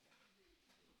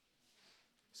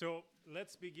So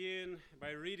let's begin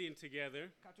by reading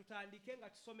together. Katutandike nga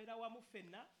tusomera wamu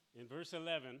ffenna In verse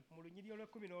 11, mu lunyiriro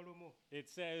lw'11 it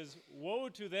says, "Woe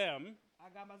to them,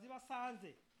 agamba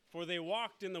zibasanze for they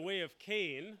walked in the way of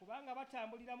Cain kubanga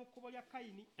batambulira mu kkubo lya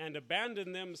Kayini and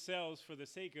abandoned themselves for the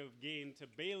sake of gain to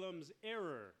Balaam's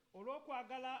error,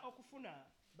 olw'okwagala okufuna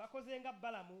bakoze nga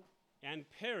Balamu and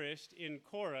perished in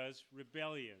Korah's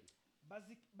rebellion."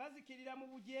 bazikirira mu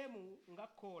bujeemu nga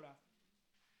Koola.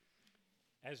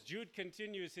 As Jude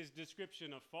continues his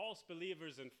description of false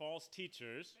believers and false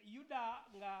teachers, Yuda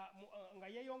nga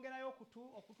yeeyongerayo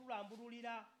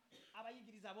okutulambululira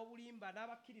abayigiriza ab'obulimba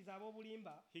n'abakkiriza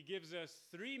ab'obulimba, he gives us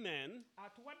three men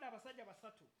atuwadde abasajja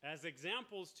basatu as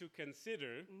examples to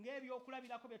consider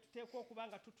ng'ebyokulabirako bye tuteekwa okuba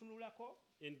nga tutunulako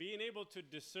in being able to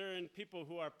discern people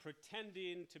who are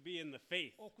pretending to be in the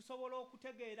faith. okusobola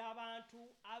okutegeera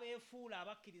abantu abeefuula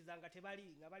abakkiriza nga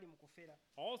bali mu kufera.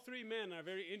 All three men are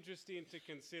very interesting to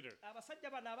consider. Abasajja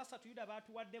bano abasatu Yuda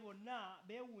baatuwadde bonna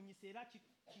beewuunyisa era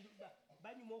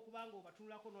banyuma okuba nga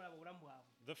obatunulako n'olaba obulamu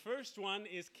bwabwe. The first one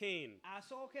is Cain.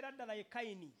 Asookera ddala ye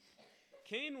Kayini.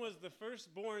 Cain was the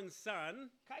firstborn son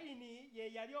Kayini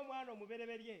ye yali omwana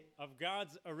omubereberye of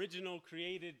God's original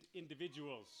created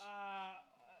individuals.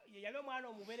 ye yali omwana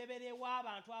omubereberye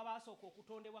w'abantu abaasooka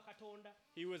okutondebwa Katonda.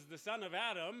 He was the son of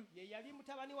Adam, Ye yali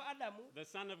mutabani wa Adamu, the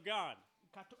son of God.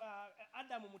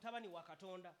 Adamu mutabani wa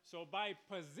Katonda. So by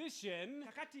position,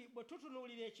 Kakati bwe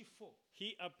tutunuulira ekifo,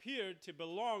 he appeared to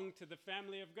belong to the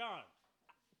family of God.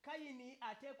 Kayini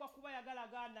ateekwa kuba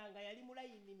yagalagaana nga yali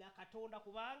mulayini na Katonda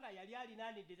kubanga yali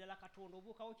alinaanidde ddala Katonda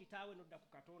obuukawo kitaawe n'odda ku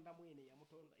Katonda mwene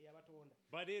eyabatonda.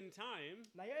 But in time,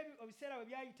 Naye ebiseera bwe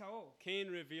byayitawo, Cain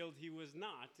revealed he was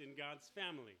not in God's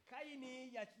family.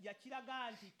 Kayini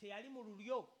yakiraga nti teyali mu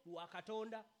lulyo lwa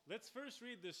Katonda. Let's first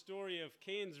read the story of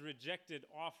Cain's rejected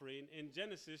offering in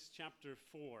Genesis chapter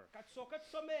 4. Katusooke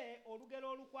tusome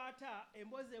olugero olukwata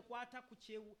emboozi ekwata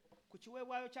ku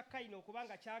kiweebwayo kya Kayini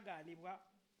okubanga kyagaanibwa.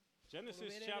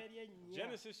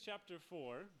 Genesis chapter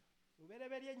 4,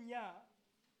 Lubereberye nnya,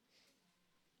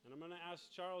 and I'm going to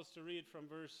ask Charles to read from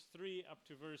verse 3 up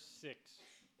to verse 6.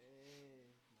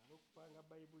 mala okupanga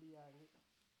bayibuli yange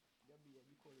Gabi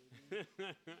yagikola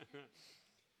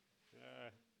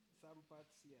some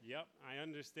parts here. Yep, I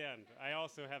understand. I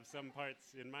also have some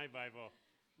parts in my Bible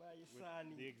with the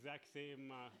Mayisaani exact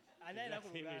same Anaera ku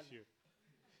Luganda. issue.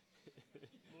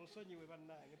 Munsonyiwe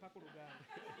bannange mpaka Luganda.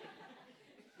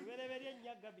 Lubereberye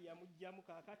nnya Gabi yamugjamu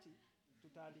kaakati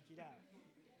tutandikira awo.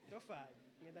 Tofaayo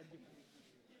ngenda giku.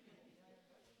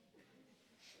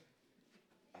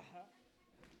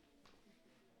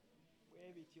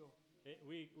 Bwe bityo.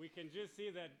 We can just see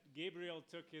that Gabriel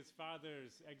took his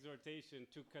father's exhortation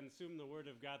to consume the word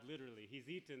of God literally. He's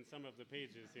eaten some of the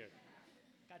pages here.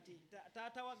 Kati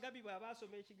taata wa Gabi bw'aba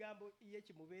asoma ekigambo ye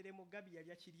kimubeeremu, Gabi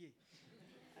yali akirye.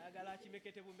 Ayagala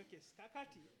akimekete bumekesi.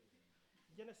 Kakati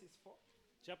Genesis 4.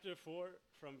 Chapter 4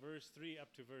 from verse 3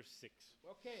 up to verse 6.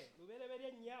 Okay,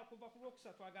 lubereberye nnya okuva ku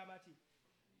lwokusatu agamba ati,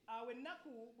 awo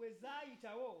ennaku bwe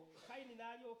zaayitawo Kayini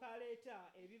n'alyoka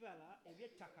aleeta ebibala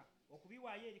eby'ettaka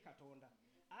okubiwaayo eri Katonda.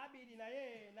 Abiri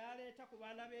naye n'aleeta ku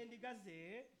baana b'endiga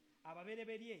ze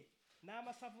ababereberye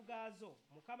n'amasavu gaazo.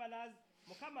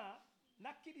 Mukama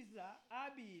n'akkiriza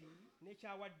Abiri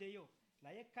n'ekyawaddeyo,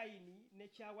 naye Kayini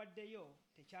n'ekyawaddeyo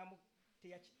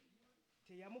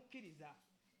teyamukkiriza.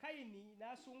 Kayini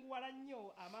n'asunguwala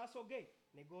nnyo amaaso ge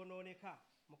ne goonooneka.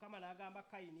 Mukama n'agamba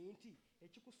Kayini nti,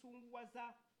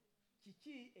 ekikusunguwaza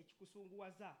kiki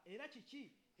ekikusunguwaza, era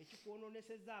kiki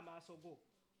ekikwonoonесezza amaaso go?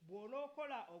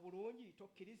 Bw'onookola obulungi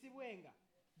tokkirizibwenga,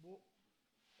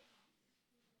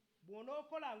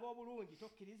 bw'onookolanga obulungi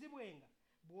tokkirizibwenga,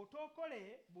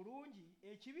 bw'otookole bulungi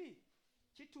ekibi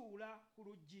kituula ku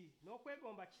luggi,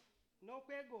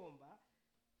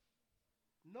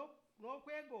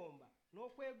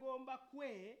 n'okwegomba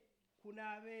kwe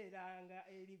kunaabeeranga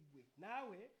eri ggwe,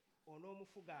 naawe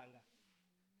onoomufuganga.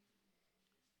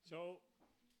 So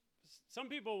some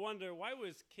people wonder, why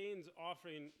was Cain's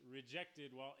offering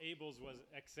rejected while Abel's was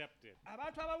accepted?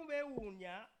 Abantu abamu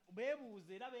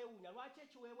beebuuza era beewuunya lwaki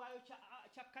ekiweebwayo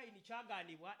kya Kayini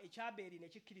kyagaanibwa ekyabeeri ne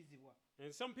kikkirizibwa.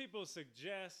 And some people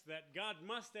suggest that God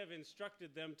must have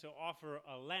instructed them to offer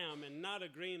a lamb and not a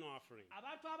grain offering.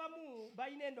 Abantu abamu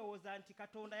balina endowooza nti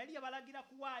Katonda yali yabalagira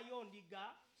kuwaayo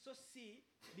ndiga so si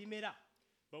bimera.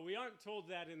 But we aren't told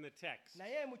that in the text.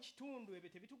 Naye mu kitundu ebyo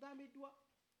tebitugambiddwa.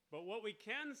 But what we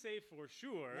can say for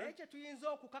sure Naye kye tuyinza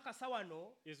okukakasa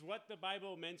wano is what the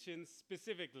Bible mentions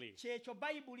specifically. kyekyo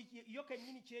Bayibuli yo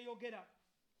kennyini kyeyogera.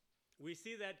 We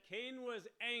see that Cain was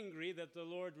angry that the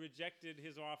Lord rejected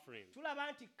his offering.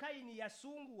 Tulaba nti Kayini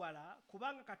yasunguwala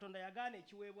kubanga Katonda yagaana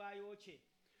ekiweebwayo kye.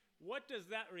 what does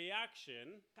that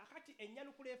reaction kakati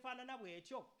ennyanukula efaanana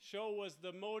bw'etyo show was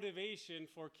the motivation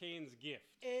for Cain's gift?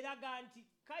 eraga nti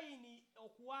kayini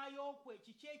okuwaayo kwe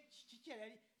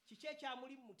kiki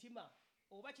ekyamuli mu mutima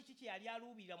oba kiki kye yali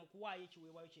aluubirira mu kuwaayo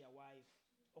ekiweebwayo kye yawaayo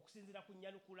okusinziira ku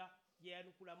nnyanukula gye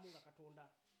yanukulamu nga katonda.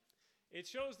 It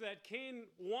shows that Cain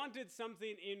wanted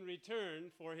something in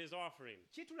return for his offering.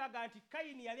 Kitulaga nti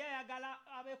kayini yali ayagala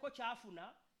abeeko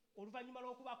kyafuna oluvannyuma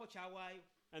lw'okubaako kyawaayo.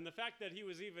 And the fact that he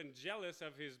was even jealous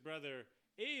of his brother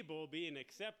Abel being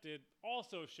accepted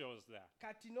also shows that.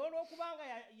 Kati n'olwokubanga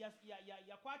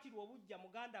yakwatirwa obujja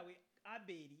muganda we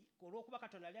Aberi olw'okuba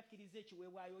Katonda yali akkiriza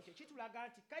ekiweebwayo kye kitulaga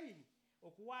nti kayini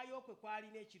okuwaayo kwe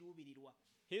kwalina ekiruubirirwa.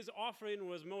 His offering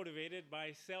was motivated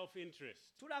by self-interest.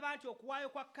 Tulaba nti okuwaayo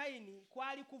kwa kayini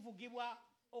kwali kuvugibwa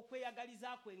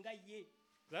okweyagaliza kwe nga ye.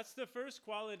 That's the first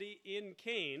quality in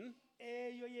Cain,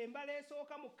 eyo yembala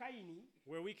esooka mu kayini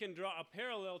where we can draw a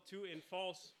parallel to in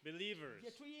false believers.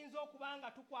 gye tuyinza okuba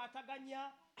nga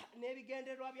tukwataganya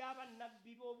n'ebigendererwa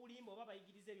by'abannabbi b'obulimba oba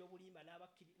abayigiriza eby'obulimba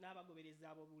n'abagoberezi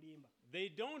ab'obulimba. They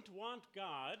don't want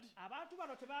God, abantu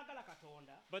bano tebaagala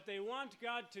Katonda, but they want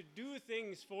God to do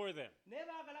things for them. naye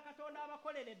baagala Katonda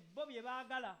abakolere bo bye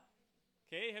baagala.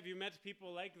 Okay, have you met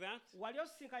people like that? Wali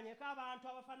osisinkanyeko abantu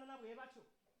abafaanana bwe batyo.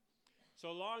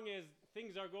 So long as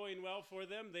things are going well for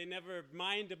them, they never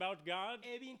mind about God.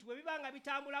 Ebintu bwe biba nga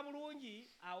bitambula bulungi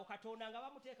awo Katonda nga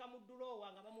bamuteeka mu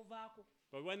dduloowa nga bamuvaako.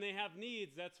 But when they have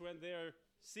needs, that's when they're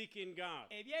seeking God.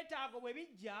 Ebyetaago bwe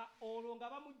bijja olwo nga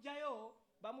bamuggyayo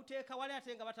bamuteeka wali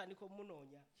ate nga batandika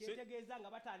omunoonya. Kyetegeeza nga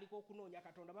batandika okunoonya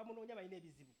Katonda bamunoonya balina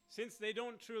ebizibu. Since they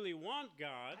don't truly want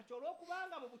God, Kati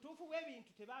olw'okubanga mu butuufu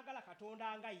bw'ebintu tebaagala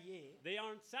Katonda nga ye, they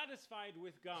aren't satisfied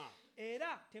with God.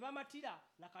 era tebamatira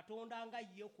na Katonda nga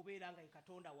ye okubeera nga ye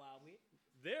Katonda waabwe.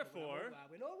 Therefore,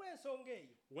 n'olw'ensonga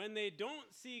eyo when they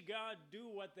don't see God do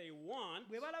what they want,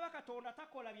 bwe balaba Katonda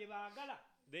takola bye baagala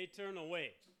they turn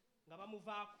away. nga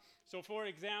bamuvaako. So for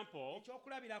example,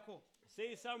 Ekyokulabirako,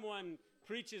 say someone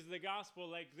preaches the gospel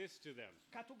like this to them.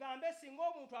 katugambe singa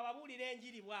omuntu ababuulira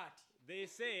enjiri bw'ati, They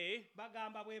say,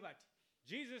 bagamba bwe bati.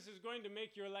 Jesus is going to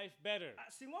make your life better.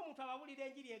 Singa omuntu ababuulira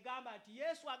enjiri egamba nti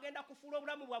Yesu agenda kufuula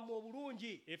obulamu bwammwe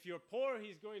obulungi. If you're poor,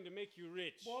 he's going to make you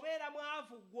rich. Bw'obeera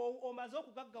mwavu gwe omaze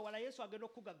okugaggawala Yesu agenda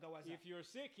okukugaggawaza. If you're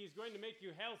sick, he's going to make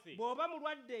you healthy. Bw'oba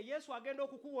mulwadde Yesu agenda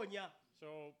okukuwonya.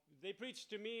 So they preach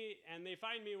to me and they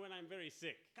find me when I'm very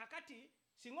sick. Kakati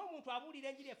singa omuntu abuulira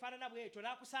enjiri efaanana bw'etyo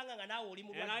n'akusanga nga naawe oli And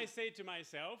I mulwadde, say to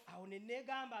myself, awo ne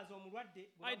neegamba nze omulwadde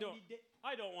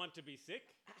I don't want to be sick,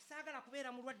 saagala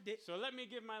kubeera mulwadde, so let me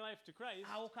give my life to Christ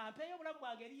awo kampeeyo obulamu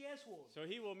bwange eri Yesu ono so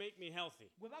he will make me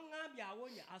healthy. gwe baŋŋambye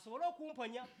awonya asobole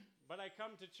okumponya. But I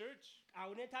come to church,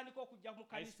 Awo ne ntandika okujja mu I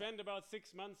kkanisa spend about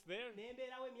 6 months there, ne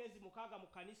mbeerawo emyezi 6 mu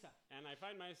kkanisa. and I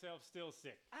find myself still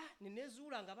sick. Ne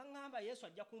neezuula nga baŋŋamba Yesu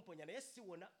ajja kumponya naye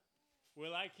siwona.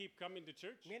 Will I keep coming to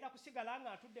church? Ngenda kusigala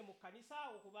nga atudde mu kkanisa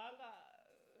awo kubanga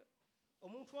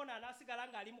omuntu ono anaasigala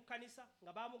ng'ali mu kkanisa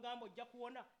nga baamugamba ojja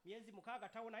kuwona myezi 6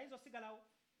 tawona, ayinza osigalawo?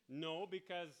 No,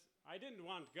 because I didn't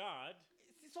want God.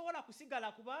 Sisobola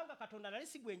kusigala kubanga Katonda nali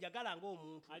si gwe njagala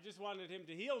ng'omuntu. I just wanted him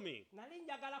to heal me. Nali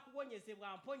njagala kuwonyezebwa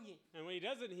amponye. And when he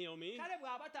doesn't heal me, Kale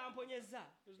bw'aba tamponyezza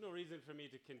there's no reason for me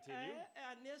to continue.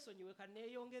 neesonyiwe ka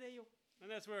neeyongereyo. And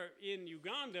that's where in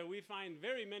Uganda we find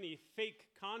very many fake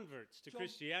converts to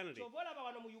Christianity. Kyova olaba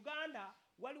wano mu Uganda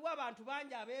waliwo abantu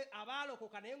bangi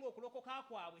abaalokoka naye ng'okulokoka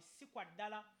kwabwe si kwa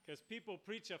ddala. Because people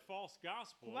preach a false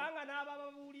gospel Kubanga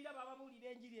n'abababuulira bababuulira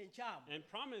enjiri enkyamu. and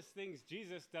promise things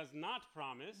Jesus does not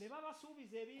promise. Ne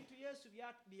babasuubiza ebintu Yesu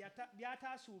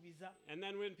by'ataasuubiza. And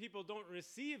then when people don't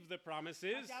receive the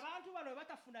promises, Kati abantu bano bwe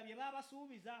batafuna bye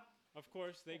babasuubiza, of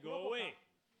course, they go away.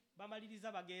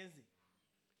 bamaliriza bagenzi.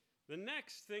 The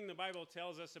next thing the Bible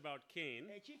tells us about Cain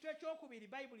Ekintu ekyokubiri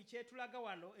Bayibuli kyetulaga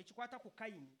wano ekikwata ku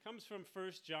Kayini comes from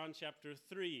 1 John chapter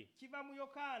 3. kiva mu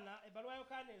Yokaana, ebbaluwa ya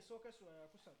Yokaana esooka essula ya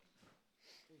 3.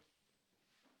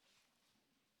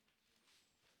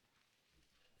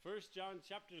 1 John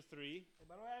chapter 3,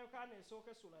 Ebbaluwa ya Yokaana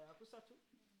esooka essula ya 3,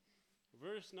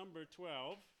 verse number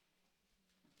 12.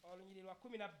 olunyiriri lwa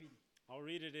 12. I'll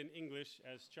read it in English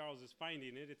as Charles is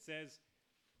finding it. It says,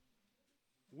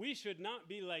 "We should not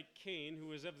be like Cain, who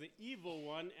was of the evil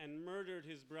one and murdered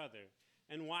his brother.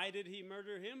 And why did he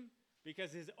murder him?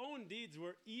 Because his own deeds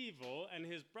were evil and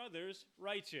his brother's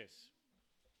righteous."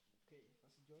 Okay,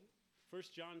 Pastor John.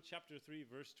 1 John chapter 3,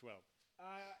 verse 12.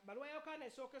 Baluwa ya Yokaana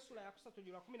esooka essula ya 3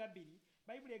 olunyiriri lwa 12,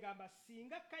 Bayibuli egamba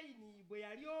singa Kayini bwe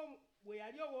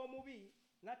yali ow'omubi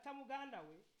n'atta muganda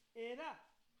we, era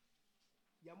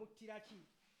yamuttira ki?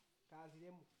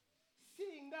 Kaaziremu.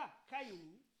 Singa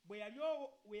Kayini bwe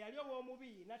yali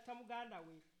ow'omubi n'atta muganda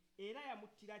we, era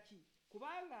yamuttira ki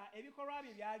kubanga ebikolwa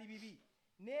bye byali bibi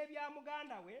n'ebya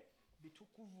muganda we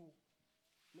bitukuvu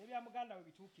n'ebya muganda we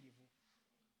bituukirivu.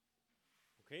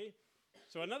 Okay?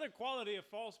 So another quality of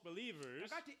false believers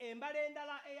kakati embala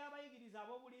endala ey'abayigiriza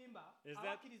ab'obulimba Is that-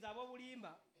 abakkiriza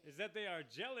ab'obulimba is that they are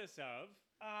jealous of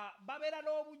babeera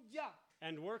n'obujja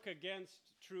and work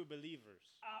against true believers.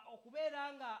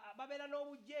 okubeera nga babeera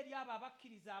n'obujja eri abo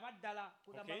abakkiriza abaddala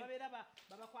kugamba Okay. babeera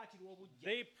babakwatirwa obujja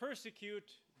They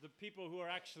persecute the people who are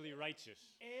actually righteous.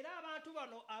 era abantu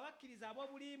bano abakkiriza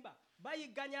ab'obulimba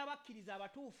bayigganya abakkiriza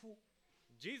abatuufu.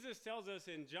 Jesus tells us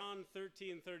in John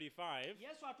 13:35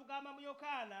 yesu atugamba mu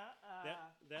yokaana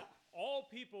that all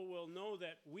people will know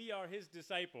that we are his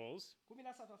disciples.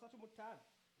 13:35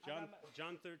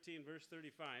 John 13, verse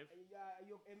 35.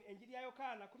 enjiri ya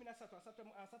yokaana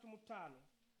 13:35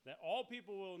 That all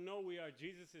people will know we are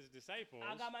Jesus' disciples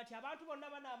agamba nti abantu bonna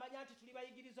banaamanya nti tuli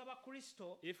bayigirizwa ba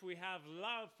kristo if we have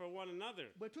love for one another.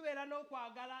 bwe tubeera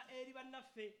n'okwagala eri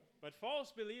bannaffe. But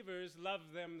false believers love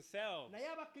themselves. naye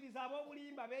abakkiriza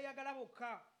ab'obulimba beeyagala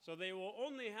bokka So they will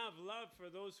only have love for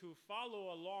those who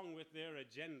follow along with their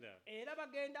agenda. era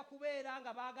bagenda kubeera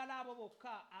nga baagala abo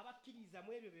bokka abakkiriza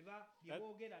mu ebyo bye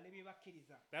boogera ne bye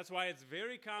bakkiriza. That's why it's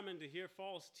very common to hear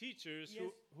false teachers Yes.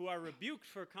 who are rebuked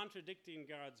for contradicting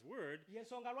God's word.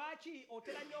 yensonga lwaki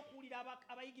otera nnyo okuwulira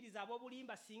abayigiriza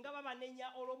ab'obulimba singa babanenya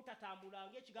olw'obutatambula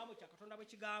ng'ekigambo kya katonda bwe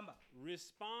kigamba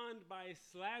Respond by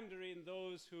slandering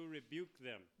those who rebuke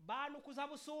them. baanukuza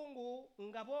busungu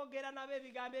nga boogera nabo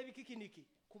ebigambo ebikikiniki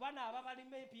kuba naaba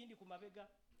balima empindi ku mabega.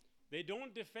 They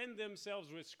don't defend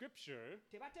themselves with scripture.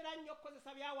 tebatera nnyo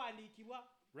okukozesa byawandiikibwa.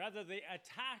 Rather, they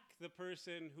attack the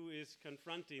person who is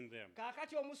confronting them.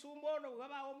 kaakati omusumba ono bwe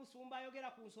wabaawo omusumba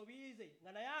ayogera ku nsobi ze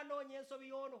nga naye anoonya ensobi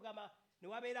y'ono kugamba ne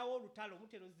wabeerawo olutalo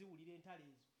mutero ziwulira entalo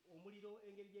ezo omuliro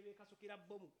engeri gye beekasukira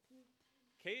bbomu.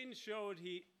 Cain showed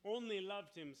he only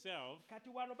loved himself kati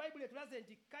wano bayibuli etulaze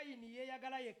nti kayini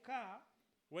yeeyagala yekka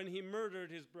when he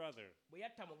murdered his brother. bwe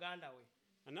yatta muganda we.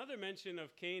 Another mention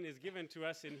of Cain is given to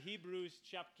us in Hebrews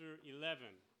chapter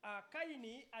 11.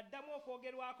 kayini addamu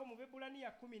okwogerwako mu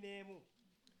Bebulaniya 11.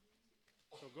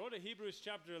 So go to Hebrews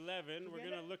chapter 11. We're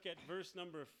going to look at verse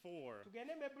number 4.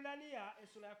 tugende mu Bebulaniya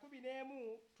essula ya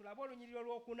 11 tulabe olunyiriro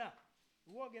olwokuna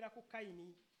lwogera ku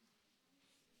kayini.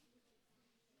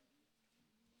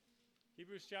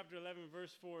 Hebrews chapter 11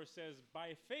 verse 4 says,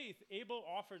 "By faith Abel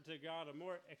offered to God a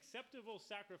more acceptable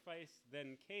sacrifice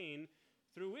than Cain,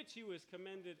 through which he was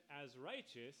commended as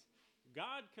righteous,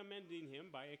 God commending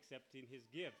him by accepting his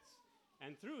gifts.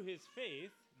 And through his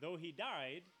faith, though he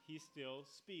died, he still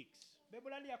speaks."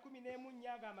 Bebulaniya 11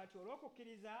 agamba nti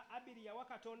olw'okukkiriza Abiri yawa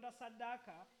Katonda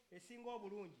saddaaka esinga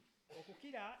obulungi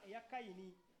okukira eya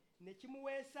Kayini ne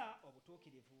kimuweesa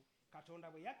obutuukirivu.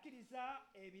 Katonda bwe yakkiriza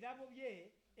ebirabo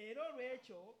bye era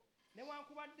olw'ekyo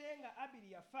newankubadde nga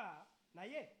Abiri yafa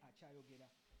naye akyayogera.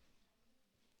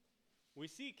 We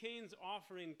see Cain's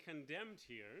offering condemned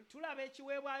here tulaba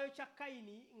ekiweebwayo kya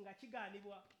Kayini nga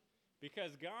kigaanibwa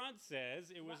because God says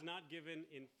it was not given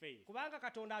in faith. kubanga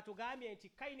Katonda atugambye nti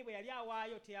Kayini bwe yali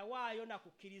awaayo teyawaayo na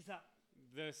kukkiriza.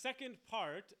 The second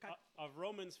part of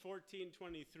Romans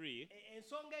 14:23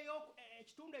 ensonga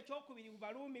ekitundu ekyokubiri mu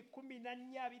Baluumi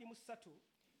 14:23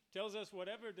 tells us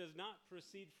whatever does not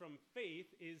proceed from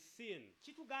faith is sin.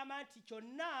 kitugamba nti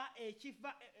kyonna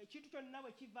ekintu kyonna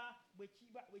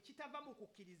bwe kitava mu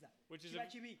kukkiriza Which is kiba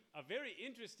kibi. a very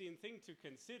interesting thing to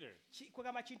consider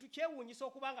Kugamba kintu kyewuunyisa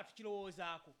okuba nga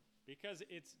tukirowoozaako. because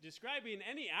it's describing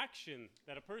any action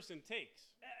that a person takes.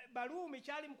 Baluumi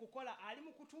kyali mu kukola ali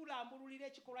mu kutulambululira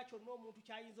ekikolwa kyonna omuntu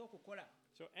kyayinza okukola.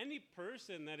 So any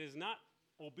person that is not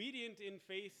obedient in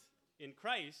faith in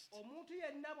Christ omuntu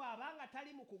yenna bw'aba nga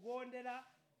tali mu kugondera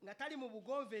nga tali mu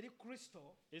bugonvu eri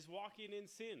Kristo is walking in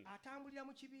sin. atambulira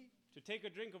mu kibi. To take a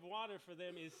drink of water for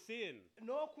them is sin.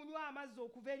 n'okunywa amazzi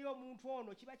okuva eri omuntu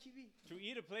ono kiba kibi. To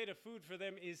eat a plate of food for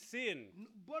them is sin.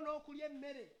 bo n'okulya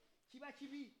emmere kiba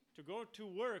kibi. To go to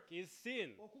work is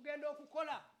sin okugenda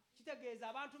okukola kitegeeza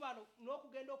abantu bano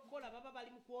n'okugenda okukola baba bali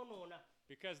mu kwonoona.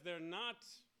 because they're not,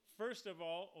 first of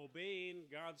all, obeying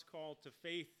God's call to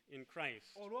faith in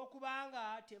Christ.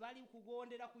 olw'okubanga tebali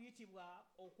kugondera kuyitibwa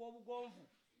okw'obugonvu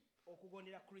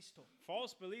okugondera Kristo.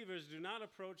 False believers do not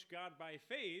approach God by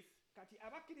faith, kati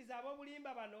abakkiriza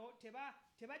ab'obulimba bano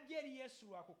tebajja eri Yesu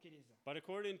lwa kukkiriza but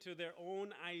according to their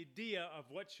own idea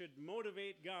of what should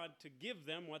motivate God to give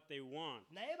them what they want.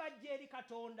 naye bajja eri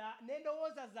Katonda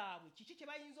n'endowooza zaabwe kiki kye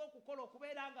bayinza okukola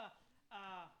okubeera nga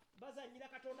bazannyira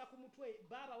Katonda ku mutwe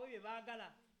baabawe bye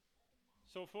baagala.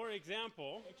 So, for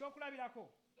example, ekyokulabirako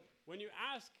When you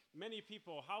ask many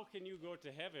people, how can you go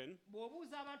to heaven?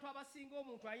 bw'obuuza abantu abasinga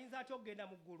omuntu ayinza atya okugenda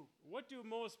mu ggulu What do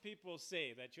most people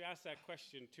say that you ask that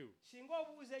question to? singa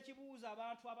obuuza ekibuuzo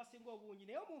abantu abasinga obungi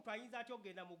naye omuntu ayinza atya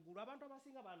okugenda mu ggulu abantu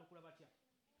abasinga baanukula batya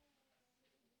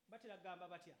batera kugamba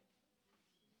batya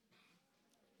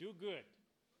Do good.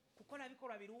 kukola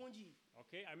bikolwa birungi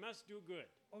Okay, I must do good.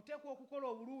 oteekwa okukola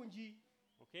obulungi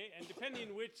Okay, and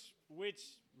depending which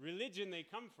religion they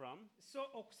come from, so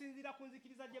okusinziira ku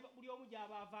nzikiriza buli omu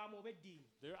gy'aba avaamu oba eddiini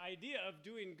their idea of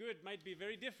doing good might be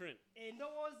very different.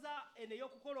 endowooza eno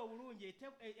ey'okukola obulungi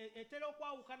etera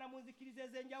okwawukana mu nzikiriza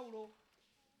ez'enjawulo mu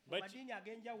But- madiini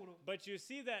ag'enjawulo But you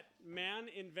see that man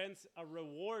invents a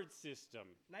reward system.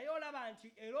 naye olaba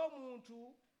nti era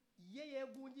omuntu ye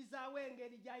yeegunjizaawo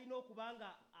engeri gy'alina okuba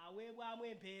nga aweebwamu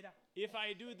empeera If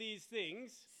I do these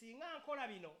things, singa nkola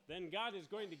bino then God is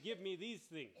going to give me these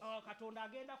things, katonda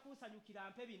agenda kunsanyukira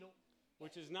mpe bino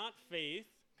which is not faith,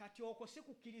 kati okwo si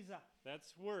kukkiriza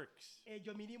that's works.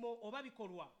 egyo mirimu oba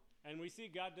bikolwa And we see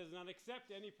God does not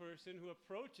accept any person who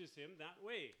approaches him that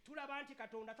way. tulaba nti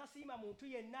katonda tasiima muntu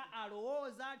yenna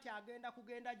alowooza nti agenda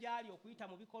kugenda gy'ali okuyita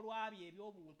mu bikolwa bye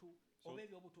eby'obuntu oba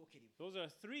eby'obutuukirivu Those are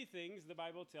three things the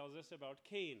Bible tells us about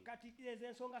Cain. kati ezo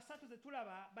ensonga ssatu ze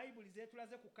tulaba bayibuli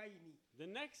zeetulaze ku kayini The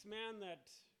next man that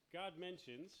God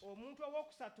mentions omuntu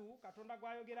owookusatu katonda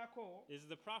gw'ayogerako is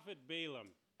the prophet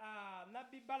Balaam.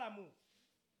 nabbi balamu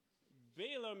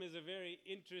Balaam is a very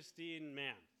interesting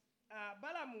man.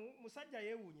 balamu musajja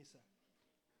yeewuunyisa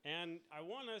And I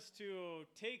want us to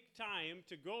take time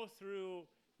to go through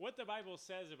what the Bible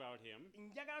says about him.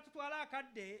 njagala tutwale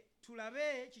akadde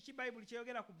tulabe kiki bayibuli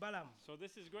kyeyogera ku balamu So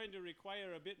this is going to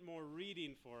require a bit more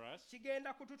reading for us,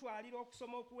 kigenda kututwalira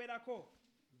okusoma okuwerako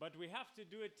but we have to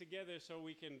do it together so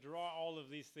we can draw all of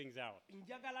these things out.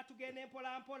 njagala tugende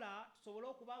mpolampola tusobole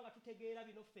okuba nga tutegeera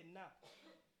bino ffenna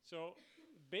So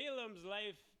Balaam's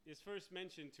life is first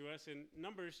mentioned to us in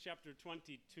Numbers chapter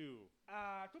 22.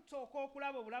 tusooka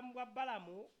okulaba obulamu bwa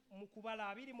balamu mu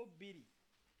kubala 22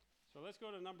 So let's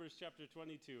go to Numbers chapter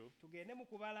 22. tugende mu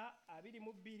kubala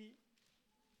 22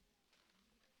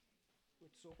 we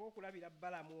tusooka okulabira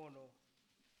balamu ono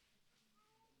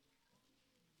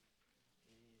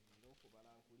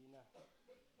okubala nkulina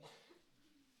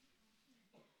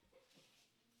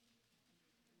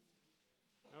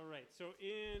All right, so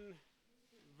in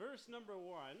verse number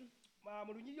 1,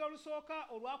 mu lunyiriri olusooka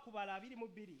olwakubala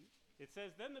 22 it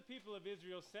says, Then the people of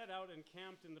Israel set out and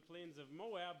camped in the plains of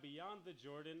Moab beyond the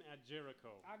Jordan at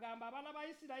Jericho. agamba abaana ba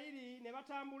isirayiri ne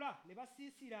batambula ne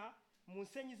basiisira mu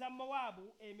nsenyi za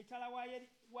mowaabu emitala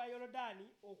wa yorodaani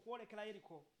okwolekera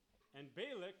yeriko And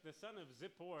Balak, the son of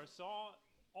Zippor, saw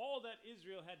all that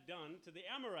Israel had done to the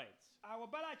Amorites. awo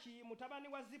balaki mutabani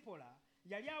wa zipola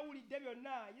yali awulidde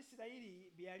byonna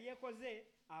isirayiri bye yali ekoze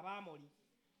abamoli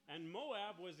And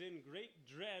Moab was in great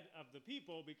dread of the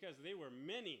people because they were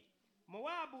many.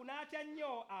 mowaabu n'atya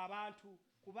nnyo abantu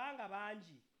kubanga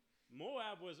bangi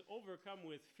Moab was overcome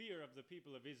with fear of the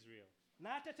people of Israel.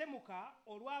 n'atetemuka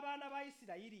olw'abaana ba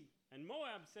isirayiri And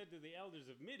Moab said to the elders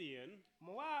of Midian,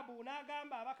 mowaabu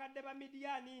n'agamba abakadde ba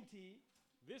midiyaani nti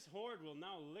This horde will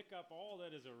now lick up all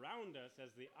that is around us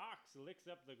as the ox licks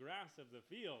up the grass of the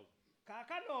field.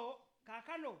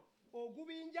 kaakano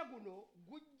ogubinja guno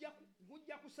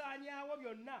gujja kusaanyaawo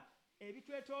byonna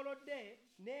ebitwetoolodde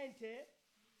n'ente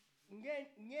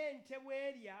ng'ente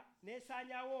bw'erya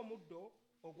n'esaanyaawo omuddo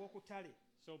ogw'okutale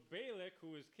So Balak, who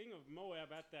was king of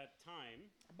Moab at that time,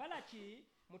 balaki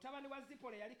mutabani wa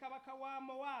zipola yali kabaka wa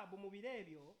mowaabu mu biro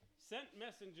ebyo sent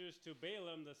messengers to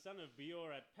Balaam the son of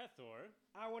Beor at Pethor,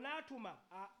 awo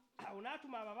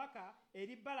n'atuma ababaka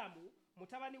eri balamu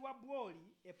mutabani wa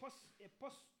bwoli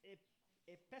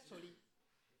epesoli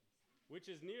which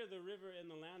is near the river in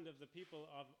the land of the people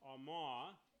of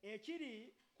Ammah, ekiri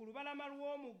ku lubalama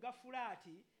lw'omugga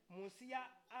fulaati mu nsi ya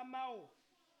amawu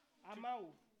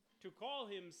to call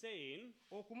him, saying,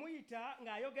 okumuyita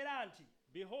ng'ayogera nti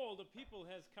Behold, a people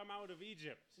has come out of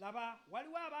Egypt. laba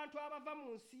waliwo abantu abava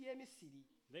mu nsi y'e misiri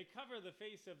They cover the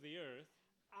face of the earth,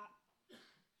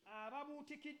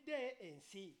 ababuutikidde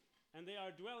ensi and they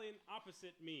are dwelling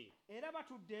opposite me. era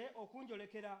batudde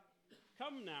okunjolekera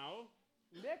Come now,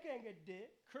 mbeekengedde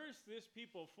curse this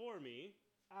people for me,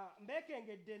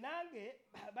 mbeekengedde nange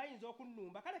bayinza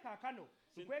okunnumba kale kaakano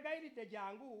nkwegayiridde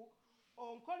jangu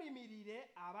onkolimirire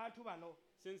abantu bano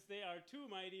since they are too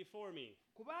mighty for me.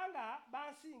 kubanga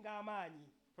bansinga amaanyi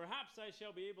Perhaps I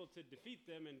shall be able to defeat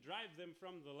them and drive them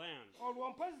from the land. olwo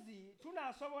mpozi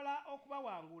tunaasobola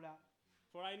okubawangula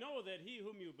For I know that he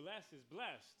whom you bless is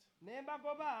blessed, ne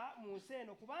mbagoba mu nsi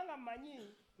eno kubanga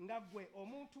mmanyi nga ggwe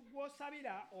omuntu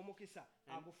gw'osabira omukisa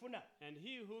agufuna and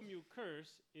he whom you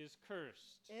curse is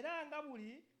cursed. era nga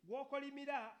buli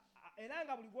gw'okolimira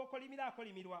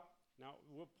akolimirwa. Now,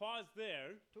 we'll pause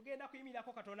there. Tugenda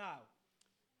kuyimirako katono awo.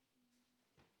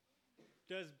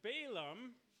 Does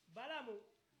Balaam Balamu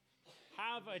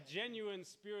have a genuine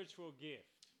spiritual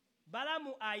gift?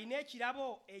 Balamu alina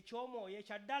ekirabo eky'omwoyo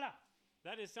ekya ddala?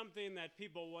 That is something that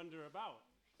people wonder about.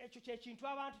 Ekyo kye kintu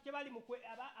abantu kye bali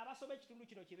abasoma ekitundu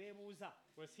kino kye beebuuza.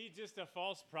 Was he just a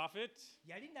false prophet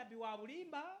Yali nabbi wa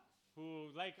bulimba who,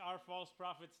 like our false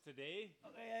prophets today,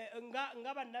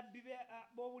 nga bannabbi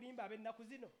b'obulimba ab'ennaku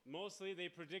zino? mostly they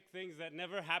predict things that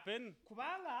never happen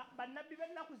Kubanga bannabbi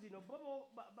b'ennaku zino bo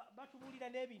batubuulira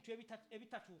n'ebintu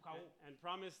ebitatuukawo and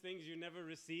promise things you never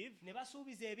receive. ne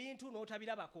basuubiza ebintu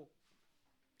n'otabirabako.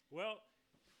 Well,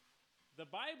 the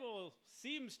Bible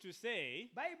seems to say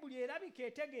Bayibuli erabika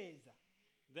etegeeza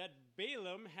that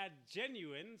Balaam had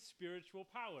genuine spiritual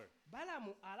power.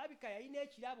 Balamu alabika yalina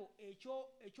ekirabo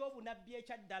eky'obunabbi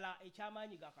ekya ddala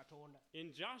eky'amaanyi ga Katonda.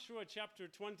 In Joshua chapter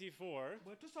 24,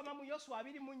 Bwe tusoma mu Yoswa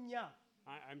 24,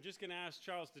 I'm just going to ask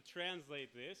Charles to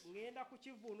translate this. ngenda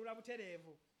kukivuunula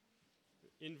butereevu.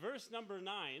 In verse number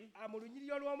 9, Mu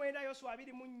lunyiriri olw'omwenda Yoswa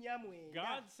 24:9,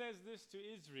 God says this to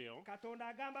Israel Katonda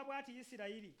agamba bw'ati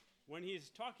Isirayiri when he's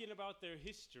talking about their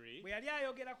history. bwe yali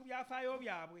ayogera ku byafaayo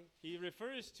byabwe, He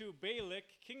refers to Balak,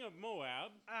 king of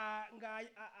Moab,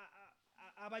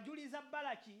 abajuliza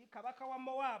Balaki kabaka wa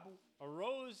Mowaabu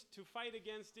arose to fight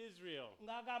against Israel.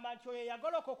 ng'agamba nti oyo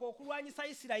yagolokoka okulwanyisa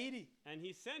Isirayiri, And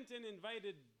he sent and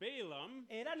invited Balaam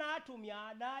era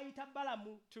n'atumya n'ayita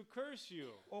Balamu to curse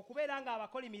you. okubeera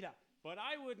ng'abakolimira. But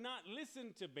I would not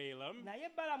listen to Balaam. Naye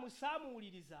Balamu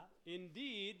saamuwuliriza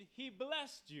Indeed, he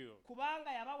blessed you.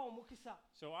 kubanga yabawa omukisa,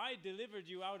 So I delivered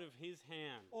you out of his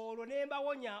hand. olwo ne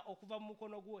mbawonya okuva mu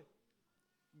mukono gwe.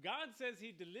 God says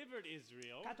he delivered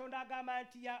Israel Katonda agamba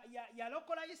nti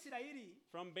yalokola Isirayiri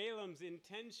from Balaam's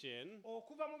intention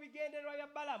okuva mu bigendererwa bya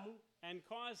Balamu and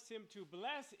caused him to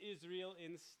bless Israel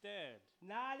instead.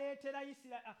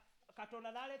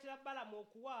 Katonda n'aleetera Balamu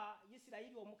okuwa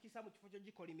Isirayiri omukisa mu kifo kyo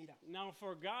gikolimira. Now,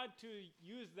 for God to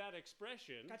use that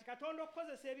expression, Kati Katonda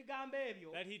okukozesa ebigambo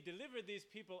ebyo that he delivered these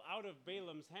people out of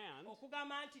Balaam's hand,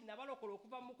 okugamba nti nabalokola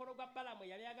okuva mu mukono gwa Balamu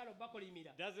eyali ayagala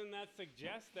obakolimira, doesn't that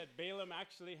suggest that Balaam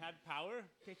actually had power?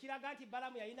 tekiraga nti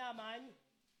Balamu yalina amaanyi?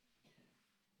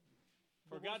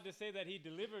 For God to say that he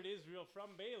delivered Israel from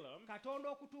Balaam, Katonda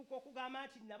okutuuka okugamba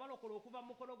nti nabalokola okuva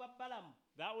mu mukono gwa Balamu,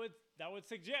 that would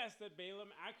suggest that Balaam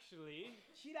actually,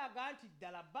 kiraga nti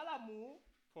ddala Balamu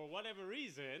for whatever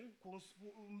reason, ku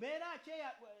mbeera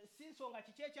si nsonga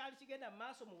kiki ekyali kigenda mu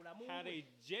maaso mu bulamu had bwe, a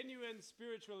genuine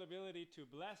spiritual ability to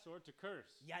bless or to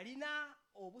curse. yalina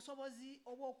obusobozi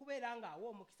obw'okubeera ng'awa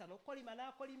omukisa n'okukolima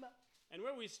n'akolima. And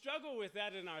where we struggle with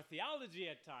that in our theology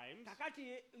at times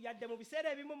Kakati yadde mu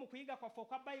biseera ebimu mu kuyiga kwaffe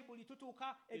okwa Bayibuli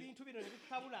tutuuka ebintu bino ne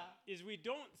bitutabula, is we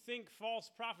don't think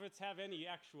false prophets have any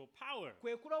actual power.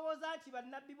 kwe kulowooza nti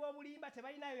bannabbi b'obulimba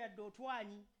tebalinayo yadde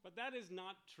otwanyi. But that is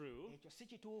not true, Ekyo si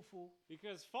kituufu,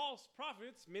 because false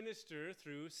prophets minister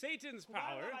through Satan's kubanga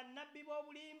power, bannabbi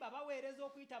b'obulimba baweereza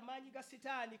okuyita amaanyi ga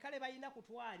Sitaani, kale balina ku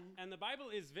twanyi. and the Bible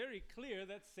is very clear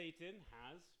that Satan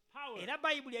has power. Era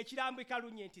Bayibuli ekirambika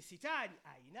lunye nti Sitaani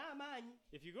alina amaanyi.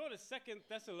 If you go to 2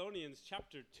 Thessalonians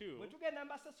chapter 2, Bwe tugenda mu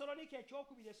Basessalonike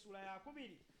ekyokubiri essula ya 2,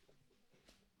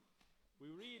 we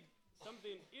read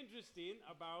something interesting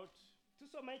about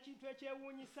tusoma ekintu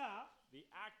ekyewuunyisa the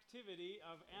activity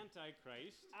of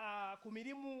Antichrist ku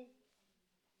mirimu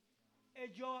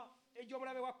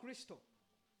egy'omulabe wa Kristo.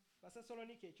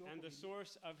 Basessalonike and the ekyokubiri.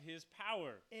 source of his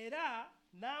power. Era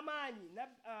n'amaanyi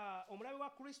omulabe wa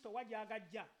Kristo wa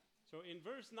gy'agajja. So in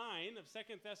verse 9 of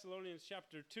 2 Thessalonians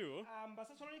chapter 2,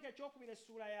 Basessalonike ekyokubiri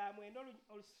essula ya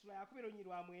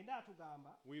 2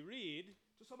 atugamba, we read,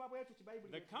 tusoma bwe tuti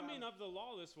Bayibuli the coming of the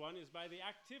lawless one is by the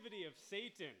activity of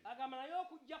Satan. agamba naye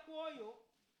okujja kw'oyo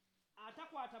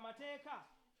atakwata mateeka.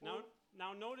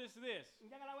 Now notice this.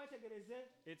 Njagala weetegereze,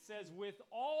 It says, with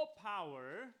all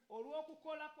power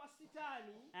olw'okukola kwa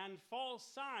Sitaani and false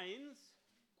signs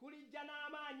kulijja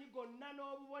n'amaanyi gonna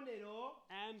n'obubonero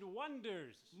and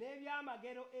wonders.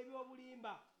 n'ebyamagero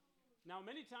eby'obulimba. Now,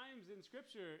 many times in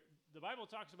Scripture, the Bible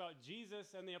talks about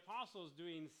Jesus and the apostles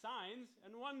doing signs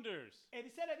and wonders.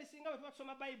 Ebiseera ebisinga bwe tuba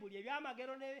tusoma Bayibuli,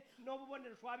 ebyamagero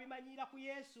n'obubonero twabimanyiira ku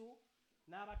Yesu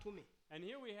n'abatume. And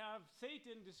here we have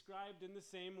Satan described in the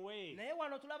same way. Naye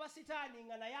wano tulaba Sitaani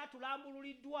nga naye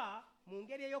atulambululiddwa mu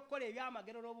ngeri ey'okukola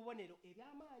ebyamagero n'obubonero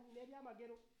eby'amaanyi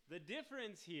n'ebyamagero. The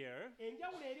difference here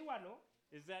Enjawulo eri wano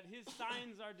is that his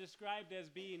signs are described as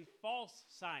being false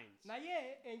signs.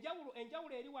 naye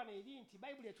enjawulo eri wano eri nti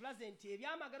bayibuli etulaze nti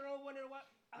ebyamagero n'obubonero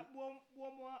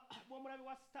bw'omulabe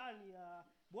wa sitaani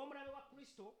bw'omulabe wa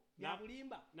kristo bya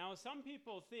bulimba. Now some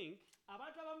people think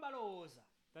abantu abamu balowooza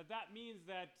that means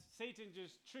that Satan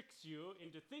just tricks you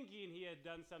into thinking he had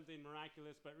done something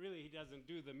miraculous, but really he doesn't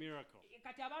do the miracle.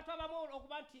 kati abantu abamu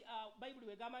okuba nti bayibuli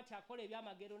wegamba nti akola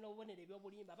ebyamagero n'obubonero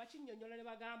eby'obulimba bakinnyonnyola ne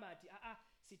bagamba nti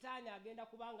sitaani agenda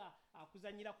kubanga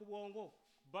akuzanyira ku bwongo.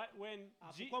 But when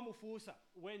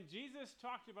Jesus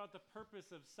talked about the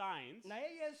purpose of signs,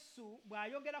 naye yesu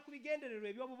bw'ayogera ku bigendererwa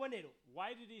eby'obubonero,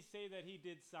 why did he say that he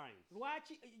did signs?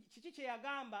 lwaki kiki kye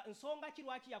yagamba nsonga ki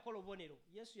lwaki yakola obubonero?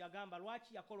 yesu yagamba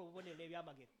lwaki yakola obubonero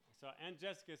n'ebyamagero. So Aunt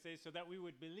Jessica says so that we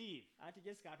would believe. Anti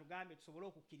Jessica atugambye tusobole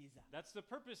okukkiriza. That's the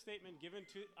purpose statement given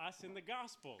to us in the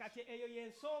gospel. Kati eyo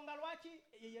yensonga lwaki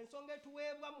yensonga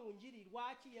etuweebwa mu njiri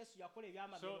lwaki yesu yakola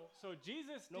ebyamagero. So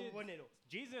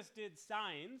Jesus did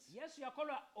signs. yesu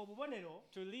yakola obubonero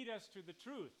to lead us to the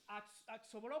truth.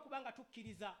 atusobole okuba nga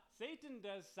tukkiriza. Satan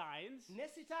does signs ne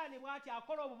sitaani bw'ati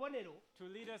akola obubonero to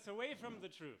lead us away from the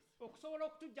truth. okusobola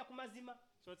okutujja ku mazima.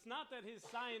 So it's not that his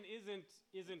sign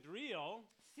isn't real.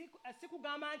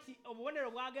 sikugamba nti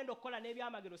obubonero bw'agenda okukola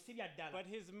n'ebyamagero si bya ddala. But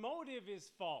his motive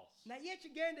is false. naye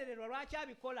ekigendererwa lwaki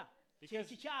abikola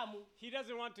kyekikyamu. He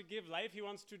doesn't want to give life, he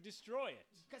wants to destroy it.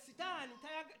 Sitaani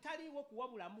taliiwo kuwa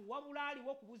bulamu wabula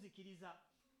aliwo okubuzikiriza.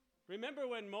 Remember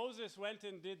when Moses went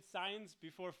and did signs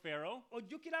before Pharaoh?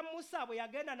 ojjukira musa bwe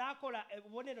yagenda n'akola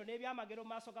obubonero n'ebyamagero mu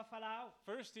maaso ga falaawo.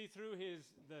 First he threw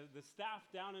the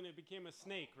staff down and it became a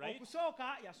snake, right?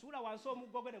 okusooka yasuula wansi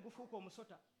omuggo gwe ne gufuuka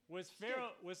omusota.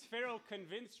 Was Pharaoh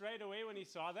convinced right away when he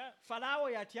saw that? falaawo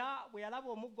yatya bwe yalaba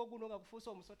omuggo guno nga gufuuse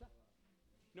omusota?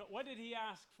 No, what did he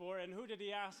ask for and who did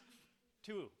he ask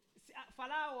to?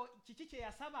 falaawo kiki kye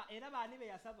yasaba era baani be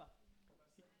yasaba?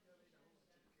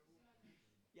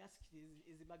 Yes,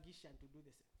 is a magician to do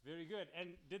the same. Very good.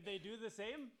 And did they do the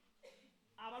same?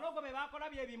 abalogo be bakola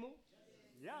bye bimu?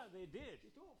 Yeah, they did.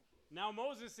 Now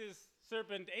Moses'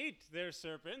 serpent ate their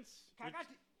serpents, which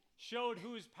showed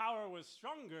whose power was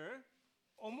stronger.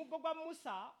 omuggo gwa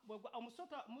musa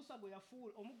musa gwe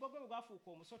yafuula omuggo gwe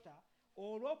gwafuuka omusota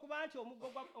olw'okuba nti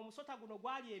omusota guno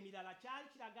gwali emirala kyali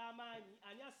kiraga amaanyi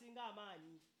ani asinga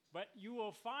amaanyi. But you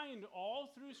will find all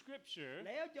through Scripture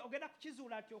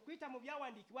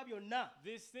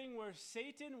this thing where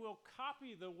Satan will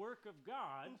copy the work of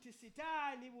God,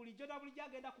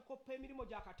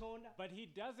 but he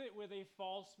does it with a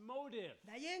false motive.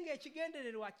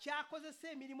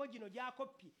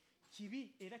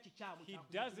 He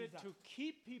does it to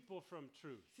keep people from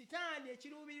truth.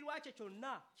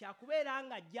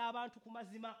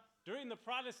 During the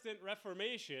Protestant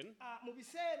Reformation,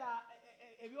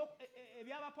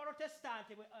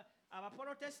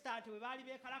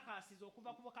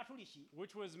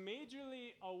 which was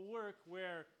majorly a work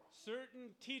where certain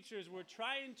teachers were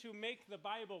trying to make the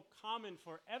Bible common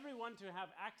for everyone to have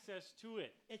access to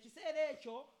it.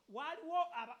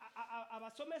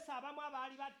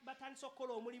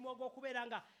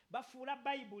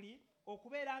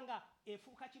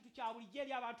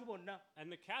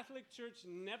 And the Catholic Church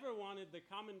never wanted the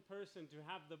common person to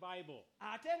have the Bible.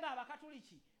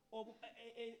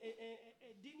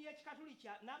 eddiini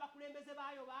y'ekikatulika n'abakulembeze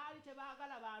baayo baali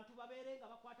tebaagala bantu babeere nga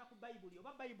bakwata ku bayibuli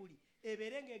oba bayibuli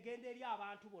ebeere ng'egenda eri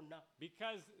abantu bonna.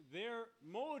 Because their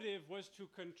motive was to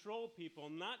control people,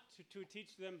 not to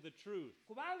teach them the truth.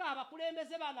 Kubanga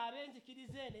abakulembeze bano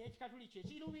ab'enzikiriza eno ey'ekikatulika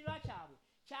ekiruubirirwa kyabwe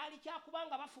kyali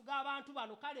kyakubanga bafuga abantu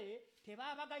bano kale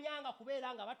tebaabaganyanga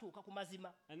kubeera nga batuuka ku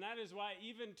mazima. And that is why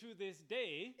even to this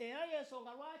day, era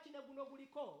y'ensonga lwaki ne guno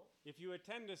guliko, if you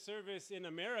attend a service in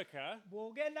America,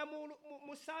 bw'ogenda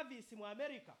mu service mu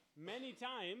America, many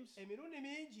times emirundi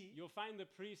mingi you'll find the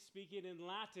priest speaking in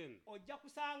Latin, ojja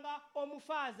kusanga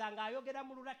omufaaza ng'ayogera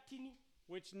mu Lulatini,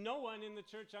 which no one in the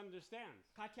church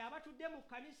understands. Kati abatudde mu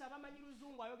kkanisa bamanyi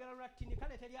Luzungu ayogera Lulatini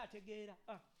kale teri ategeera.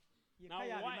 Now,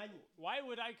 why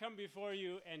would I come before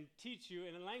you and teach you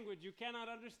in a language you cannot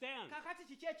understand? Kakati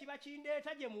kiki ekiba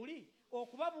kindeeta gye muli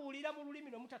okubabuulira mu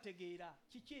lulimi lwe mutategeera?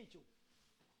 Kiki ekyo?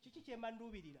 Kiki kye mba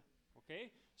nduubirira?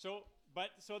 Okay, so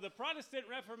the Protestant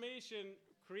Reformation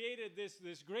created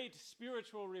this great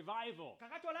spiritual revival.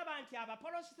 Kakati olaba nti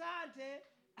abaprotestante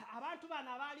abantu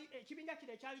bano abaali ekibinja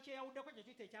kino ekyali kyeyawuddeko kye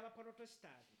kiyita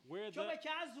eky'abaprotestanti Where kyo bwe the-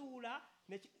 kyazuula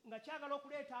nga kyagala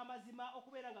okuleeta amazima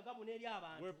okubeera nga gabuna eri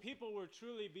abantu where people were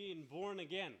truly being born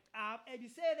again.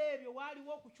 Ebiseera ebyo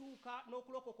waaliwo okukyuka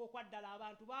n'okulokoka okwa ddala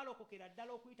abantu baalokokera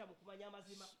ddala okuyita mu kumanya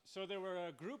amazima So there were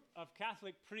a group of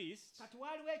Catholic priests kati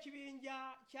waaliwo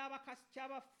ekibinja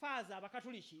ky'abafaaza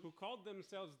abakatuliki who called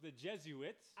themselves the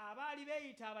Jesuits, abaali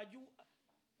beeyita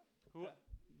who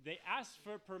they asked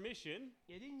for permission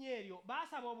erinnya eryo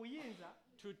baasaba obuyinza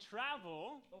to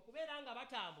travel okubeera nga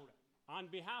batambula on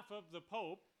behalf of the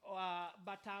Pope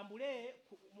batambule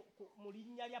mu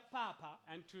linnya lya paapa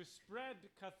and to spread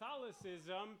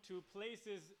Catholicism to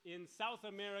places in South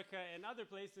America and other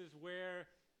places where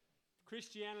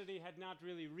Christianity had not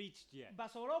really reached yet.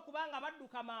 basobole okuba nga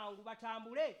badduka mangu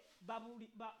batambule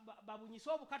babunyise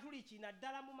obukatuliki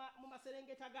naddala mu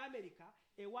maserengeta ga Amerika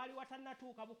ewaali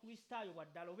watannatuuka bukristaayo bwa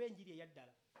ddala oba enjiri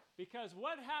eyaddala Because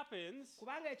what happens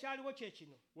kubanga ekyaliwo kye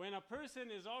kino when a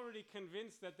person is already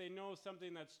convinced that they know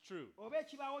something that's true? oba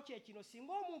ekibaawo kye kino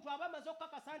singa omuntu aba amaze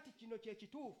okukakasa nti kino kye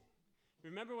kituufu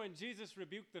Remember when Jesus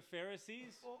rebuked the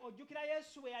Pharisees? ojjukira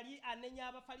yesu bwe yali anenya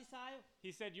abafalisaayo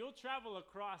He said, "You'll travel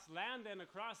across land and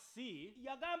across sea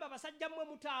yagamba basajja mmwe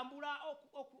mutambula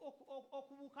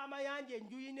okubuuka amayanja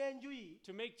enjuyi n'enjuyi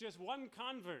to make just one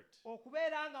convert.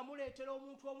 okubeera nga muleetera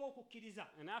omuntu omu okukkiriza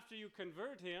And after you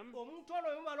convert him, omuntu ono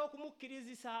bwe mumala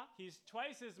okumukkirizisa he's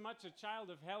twice as much a child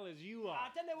of hell as you are."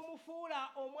 ate ne mumufuula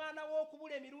omwana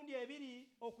w'okubula emirundi ebiri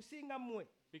okusinga mmwe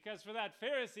Because for that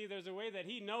Pharisee, there's a way that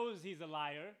he knows he's a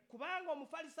liar. kubanga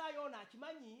omufalisaayo ono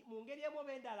akimanyi mu ngeri emu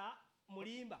oba endala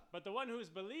mulimba But the one who's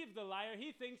believed the liar,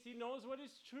 he thinks he knows what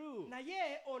is true.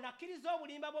 naye ono akkiriza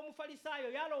obulimba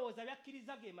bw'omufalisaayo yalowooza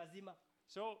by'akkiriza ge mazima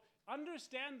So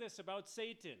understand this about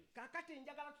Satan. kaakati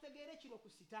njagala tutegeere kino ku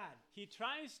sitaani He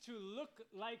tries to look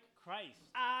like Christ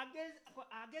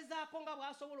agezaako nga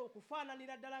bw'asobola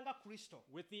okufaananira ddala nga kristo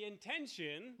with the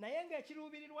intention naye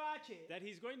ng'ekiruubirirwa kye that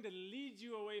he's going to lead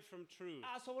you away from truth.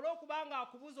 asobole okuba nga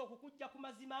akubuza okukujja ku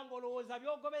mazima ng'olowooza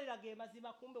by'ogoberera ge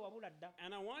mazima kumbe wabula dda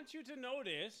And I want you to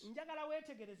notice njagala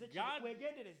weetegereze God-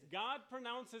 weegendereze God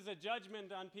pronounces a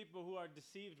judgment on people who are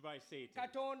deceived by Satan.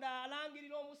 katonda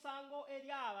alangirira omusango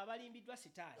eri abo abalimbiddwa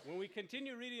sitaani When we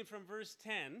continue reading from verse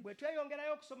 10 bwe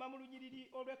tweyongerayo okusoma mu lunyiriri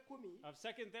olw'ekkumi of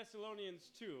 2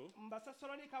 Thessalonians 2, mu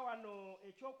basasalonika wano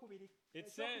ekyokubiri It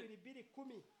said-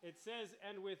 2:10 it says,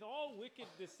 "And with all wicked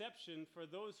deception for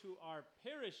those who are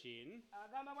perishing,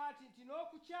 agamba bw'ati nti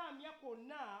n'okukyamya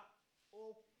kwonna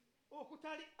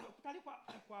okutali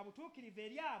kwa butuukirivu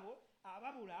eri abo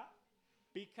ababula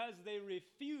because they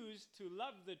refuse to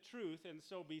love the truth and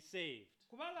so be saved."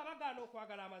 kubanga bagaana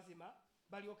okwagala amazima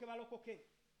balyoke balokoke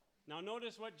Now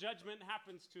notice what judgment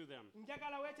happens to them.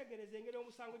 njagala weetegereze engeri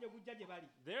omusango gye gujja gye bali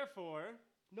Therefore,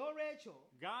 n'olwekyo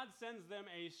God sends them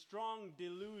a strong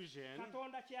delusion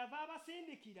katonda kyeyava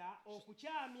abasindikira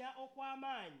okukyamya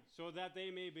okw'amaanyi so that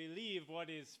they may believe what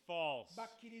is false.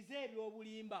 bakkirize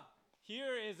eby'obulimba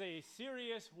Here is a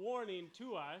serious warning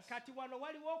to us kati wano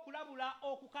waliwo okulabula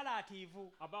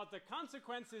okukalaatiivu about the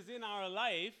consequences in our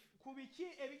life ku biki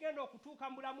ebigenda okutuuka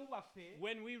mu bulamu bwaffe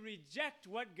when we reject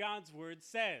what God's word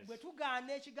says. bwe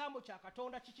tugaana ekigambo kya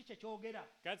katonda kiki kye kyogera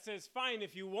God says, "Fine,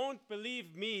 if you won't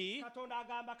believe me, katonda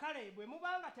agamba kale bwe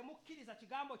mubanga temukkiriza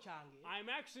kigambo kyange I'm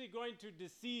actually going to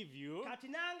deceive you kati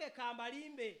nange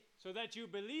kambalimbe so that you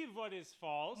believe what is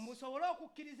false musobole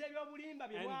okukkiriza ebyobulimba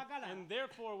bye mwagala and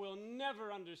therefore will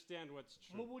never understand what's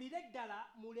true." mubulire ddala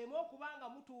muleme okuba nga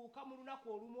mutuuka mu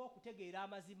lunaku olumu okutegeera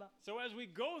amazima So as we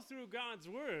go through God's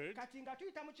word, kati nga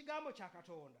tuyita mu kigambo kya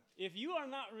katonda if you are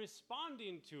not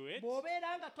responding to it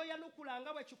bw'obeera nga toyanukula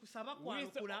nga bwe kikusaba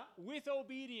kwanukula with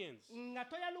obedience nga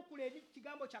toyanukula eri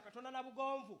kigambo kya katonda na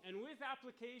bugonvu and with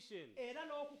application, era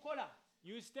n'okukola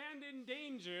you stand in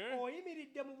danger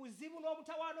oyimiridde mu buzibu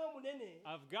n'omutawaana omunene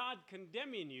of God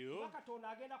condemning you kuba katonda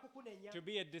agenda kukunenya to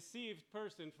be a deceived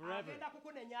person forever. agenda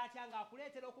kukunenya atya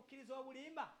ng'akuleetera okukkiriza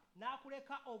obulimba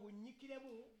n'akuleka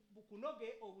obunnyikiremu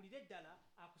bukunoge owulire ddala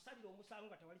akusalira omusango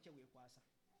nga tewali kye weekwasa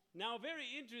Now, very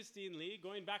interestingly,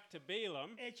 going back to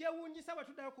Balaam, ekyewuunyisa bwe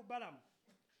tuddayo ku balamu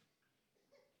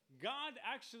God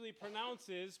actually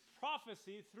pronounces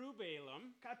prophecy through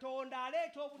Balaam katonda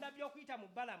aleeta obunabbi okuyita mu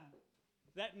balamu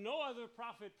that no other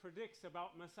prophet predicts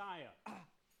about Messiah.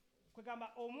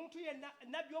 kwegamba omuntu yenna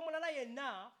nabbi omulala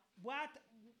yenna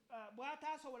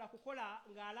bw'ataasobola kukola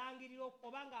ng'alangirira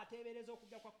oba ng'ateebereza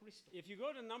okujja kwa kristo If you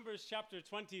go to Numbers chapter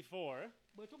 24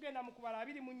 bwe tugenda mu kubala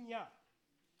 24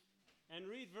 and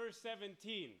read verse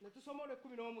 17, ne tusoma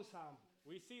olw'17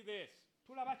 we see this.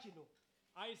 tulaba kino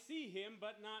 "I see him,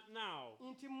 but not now.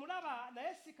 nti mulaba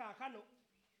naye si kaakano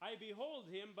I behold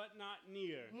him, but not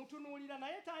near. mutunuulira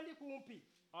naye tandi kumpi.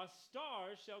 A star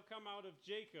shall come out of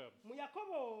Jacob, Mu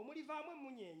Yakobo mulivaamu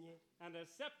emmunyeenye, and a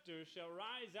scepter shall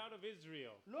rise out of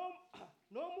Israel.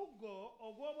 n'omuggo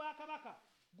ogw'obwakabaka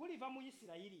guliva mu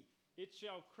Isirayiri. It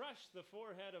shall crush the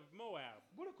forehead of Moab,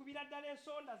 Gulikubira ddala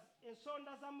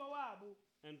ensonda za Mowaabu,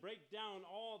 and break down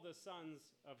all the sons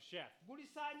of Sheth.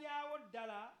 gulisaanyaawo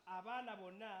ddala abaana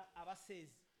bonna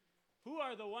abaseezi. Who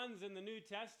are the ones in the New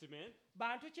Testament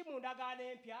Bantu ki mu ndagaano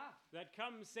empya that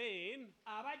come saying,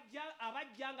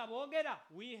 abajja nga boogera,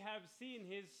 we have seen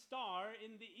his star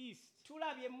in the east,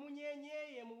 tulabye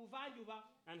emmunyeenye ye mu buvanjuba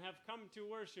and have come to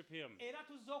worship him? era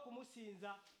tuzze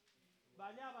okumusinza?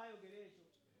 Bani abaayogera ekyo?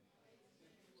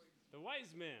 The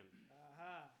wise men.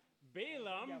 Aha.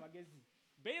 Balaam, Abagezi.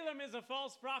 Balaam is a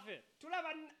false prophet.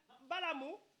 Tulaba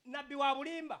Balamu nabbi wa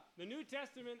bulimba, The New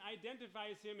Testament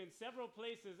identifies him in several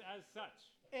places as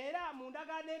such. era mu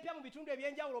ndagaano empya mu bitundu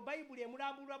eby'enjawulo bayibuli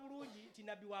emulambulula bulungi nti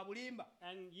nabbi wa bulimba.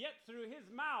 And yet through his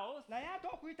mouth, Naye ate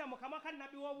okuyita mu kamwa ka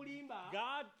nabbi w'obulimba,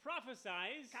 God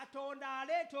prophesies Katonda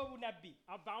aleeta obunabbi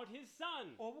about his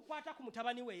son obukwata ku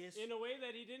mutabani we Yesu, in a way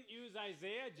that he didn't use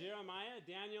Isaiah, Jeremiah,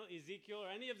 Daniel, Ezekiel, or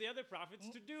any of the other prophets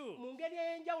to do. mu ngeri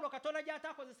ey'enjawulo Katonda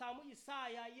gy'ataakozesaamu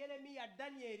Isaaya, Yeremiya,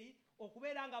 Danyeri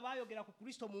okubeera nga baayogera ku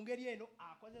Kristo mu ngeri eno,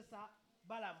 akozesa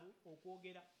Balamu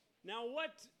okwogera. Now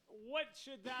what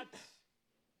should that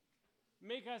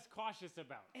make us cautious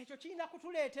about? Ekyo kirina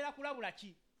kutuleetera kulabula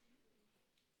ki?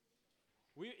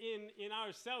 We in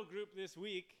our cell group this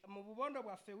week, Mu bubondo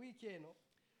bwaffe wiiki eno,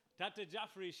 Tata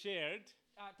Jaffrey shared,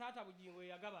 taata Bugingo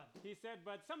yagaba nti, he said,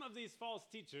 but some of these false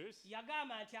teachers,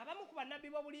 yagamba nti abamu ku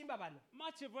bannabbi b'obulimba bano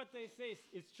much of what they say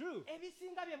is true.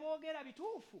 ebisinga bye boogera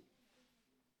bituufu,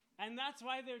 And that's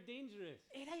why they're dangerous.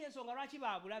 era y'ensonga lwaki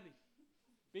baabulabe.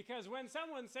 Because when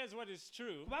someone says what is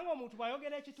true, Kubanga omuntu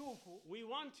bw'ayogera ekituufu, we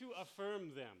want to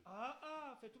affirm them.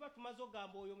 ffe tuba tumaze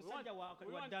okugamba oyo omusajja wa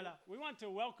ddala, We want to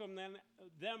welcome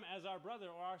them as our brother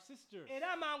or our sister.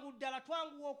 era amangu ddala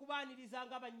twanguwa okubaaniriza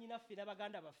nga bannyinaffe ne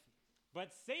baganda baffe.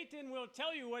 But Satan will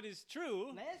tell you what is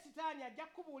true Naye Sitaani ajja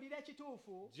kukubuulira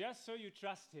ekituufu just so you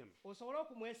trust him. osobole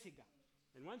okumwesiga.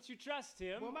 And once you trust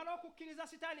him, Bw'omala okukkiriza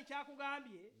Sitaani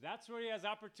kyakugambye, that's where he has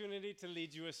opportunity to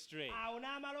lead you astray. awo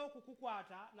n'amala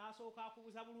okukukwata n'asooka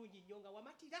akubuza bulungi nnyo nga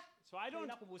wamatira. So I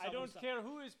don't care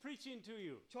who is preaching to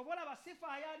you. Ky'oba olaba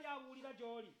sifaayo ali abuulira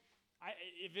gy'oli.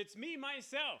 If it's me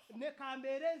myself, Ne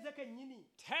kambeere nze kennyini,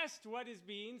 test what is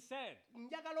being said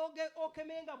njagala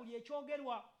okemenga buli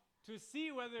ekyogerwa, to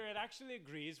see whether it actually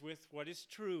agrees with what is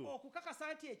true,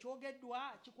 okukakasa nti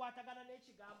ekyogeddwa kikwatagana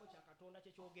n'ekigambo kya Katonda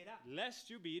kye kyogera, lest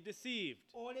you be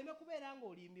deceived. oleme kubeera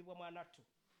ng'olimbibwa mwanattu.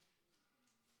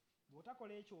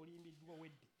 Bw'otakola ekyo olimbiddwa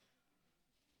wedde.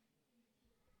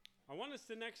 I want us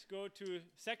to next go to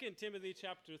 2 Timothy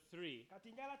chapter 3.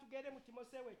 Kati njagala tugende mu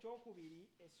Timoseewo ekyokubiri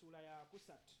essuula ya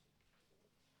 3.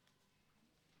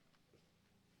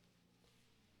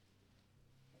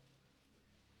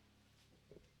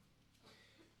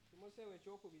 Timoseewo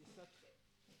ekyokubiri 3.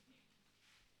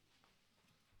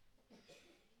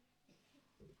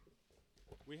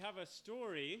 We have a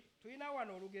story Tulina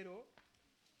wano olugero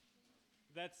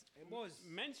that's emboozi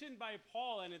mentioned by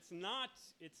Paul, and it's not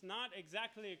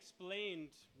exactly explained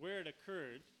where it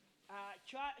occurred.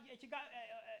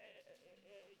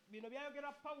 Bino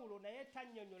byayogera Pawulo naye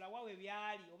tannyonnyola wa we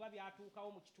byali oba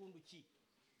byatuukawo mu kitundu ki.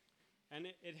 And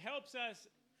it helps us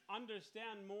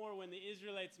understand more when the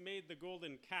Israelites made the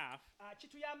golden calf.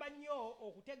 Kituyamba nnyo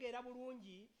okutegeera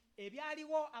bulungi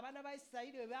ebyaliwo abaana ba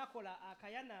Isirayiri bwe baakola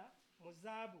akayana mu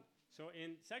zaabu. So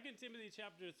in 2 Timothy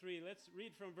chapter 3, let's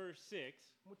read from verse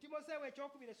 6. Mu Timoseewo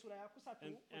ekyokubiri essula ya 3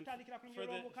 And otandikira ku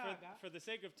lunyiriro olw'omukaaga. for the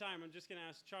sake of time, I'm just going to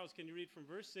ask Charles, can you read from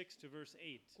verse 6 to verse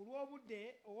 8? Ku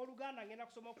lw'obudde ow'Oluganda ngenda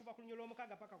kusoma okuva ku lunyiriro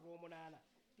olw'omukaaga paka ku lw'omunaana.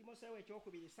 Timoseewo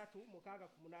ekyokubiri 3 mukaaga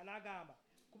ku munaana agamba,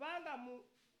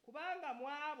 kubanga mu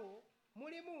abo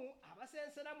mulimu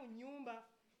abasensera mu nnyumba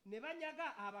ne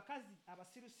banyaga abakazi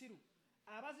abasirusiru,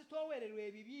 abazitoowererwa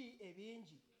ebibi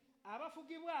ebingi,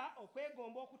 abafugibwa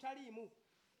okwegomba okutaliimu,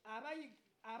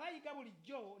 abayiga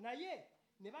bulijjo naye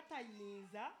ne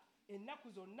batayinza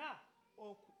ennaku zonna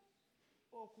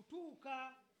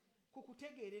okutuuka ku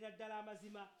kutegeerera ddala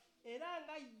amazima,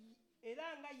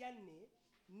 era nga Yanne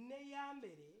ne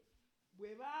Yambere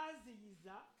bwe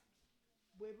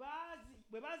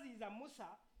baaziyiza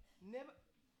Musa,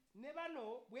 ne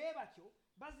bano bwe batyo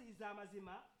baziyiza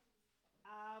amazima,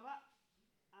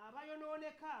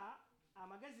 abayonooneka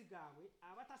amagezi gaabwe,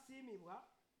 abatasiimibwa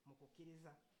mu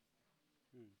kukkiriza.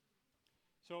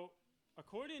 So,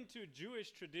 according to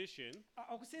Jewish tradition,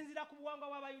 Okusinziira ku buwangwa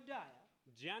bw'Abayudaaya,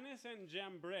 Jannes and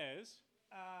Jambres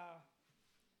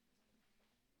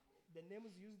the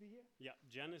names used here, Yeah,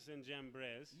 Jannes and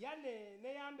Jambres Yanne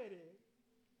ne Yambere,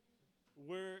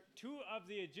 were two of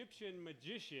the Egyptian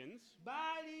magicians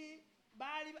bali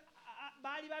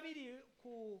babiri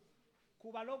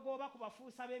ku balogo oba ku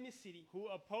bafuusa b'Emisiri. who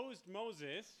opposed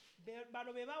Moses.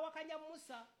 Bano be baawakanya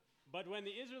Musa. But when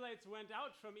the Israelites went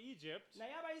out from Egypt,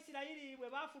 Naye Abayisirayiri bwe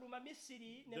baafuluma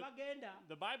Misiri ne bagenda,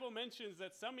 the Bible mentions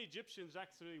that some Egyptians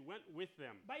actually went with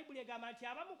them. Bayibuli egamba nti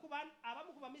abamu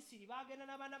ku Bamisiri baagenda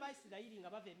n'abaana ba Isirayiri nga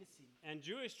bava e Misiri. And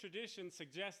Jewish tradition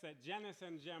suggests that Jannes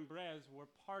and Jambres were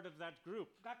part of that group.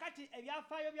 Kakati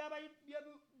ebyafaayo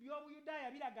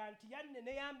by'Obuyudaaya biraga nti Yanne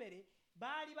ne Yambere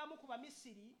baali bamu ku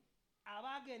Bamisiri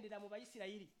abaagendera mu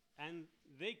Bayisirayiri. And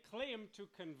they claim to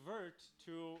convert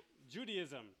to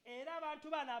Judaism. Era abantu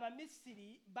bano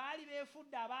Abamisiri baali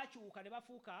beefudde abaakyuka ne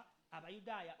bafuuka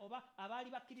Abayudaaya oba abaali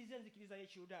bakkiriza enzikiriza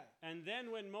y'Ekiyudaaya. And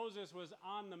then when Moses was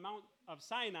on the Mount of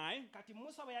Sinai, Kati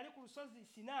Musa bwe yali ku lusozi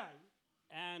Sinai,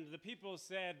 and the people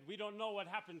said, we don't know what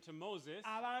happened to Moses,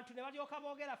 abantu ne balyoka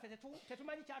boogera ffe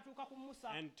tetumanyi kyatuuka ku Musa,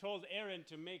 and told Aaron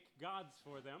to make gods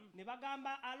for them. ne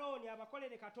bagamba Alooni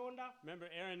abakolere Katonda. Remember,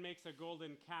 Aaron makes a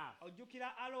golden calf.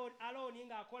 Ojjukira Alooni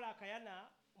ng'akola akayana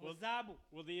mu zaabu.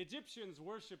 Well, the Egyptians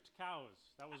worshipped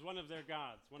cows. That was one of their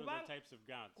gods, one of their types of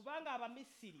gods. Kubanga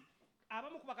Abamisiri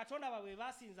abamu ku bakatonda baabwe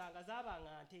baasinzanga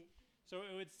zaabanga nte. So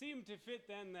it would seem to fit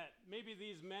then that maybe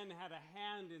these men had a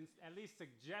hand in at least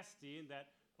suggesting that,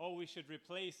 oh, we should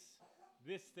replace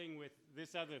this thing with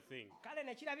this other thing. Kale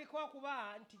ne kirabika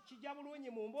okuba nti kijja bulungi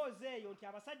mu mboozi eyo nti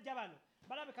abasajja bano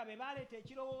balabika be baaleeta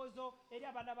ekirowoozo eri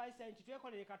abaana ba Isirayiri nti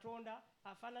twekolere Katonda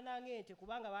afaanana ng'ente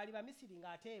kubanga baali Bamisiri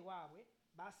ng'ate ewaabwe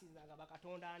baasinzanga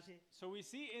bakatonda nte. So we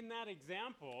see in that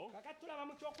example, Kakati tulaba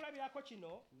mu kyokulabirako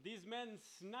kino these men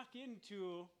snuck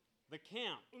into the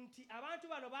camp. nti abantu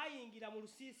bano baayingira mu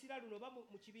lusiisira luno oba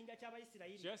mu kibinja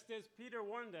ky'Abayisirayiri. Just as Peter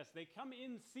warned us, they come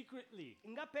in secretly.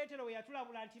 Nga Peetero bwe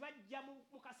yatulabula nti bajja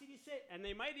mu kasirise And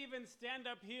they might even stand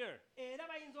up here era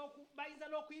bayinza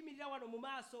n'okuyimirira wano mu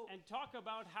maaso and talk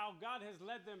about how God has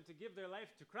led them to give their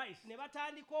life to Christ. ne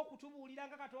batandika okutubuulira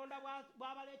nga Katonda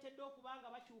bw'abaleetedde okuba nga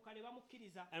bakyuka ne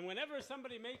bamukkiriza. And whenever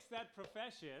somebody makes that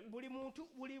profession,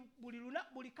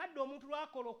 buli kadde omuntu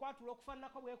lw'akola okwatula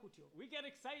okufaananako bwe kutyo we get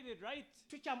excited, right?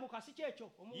 tukyamuka si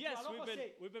kyekyo omuntu Yes,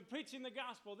 alokose. we've been preaching the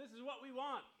gospel. This is what we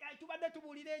want. Tubadde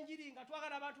tubuulira enjiri nga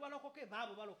twagala abantu balokoke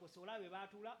baabo balokose olabe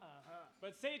baatula.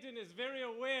 But Satan is very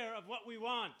aware of what we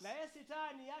want. Naye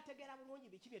Sitaani yategeera bulungi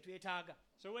biki bye twetaaga.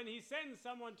 So when he sends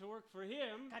someone to work for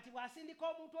him, Kati bw'asindika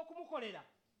omuntu okumukolera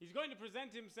he's going to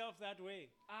present himself that way.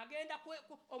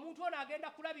 Omuntu ono agenda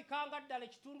kulabikanga ddala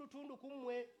ekitundutundu ku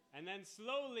mmwe. And then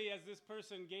slowly, as this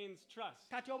person gains trust,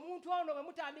 Kati omuntu ono bwe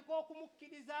mutandika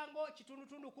okumukkirizanga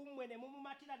ekitundutundu ku mmwe ne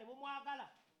mumumatira ne mumwagala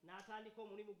n'atandika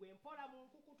omulimu gwe mpola mu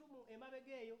nkukutumu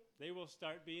emabega eyo. they will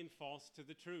start being false to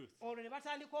the truth Olwo ne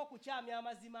batandika okukyamya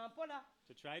amazima mpola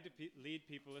to try to lead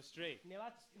people astray.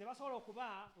 ne basobola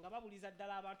okuba nga babuliza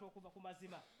ddala abantu okuva ku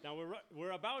mazima. Now,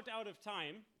 we're about out of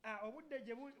time, Obudde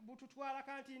gye bututwala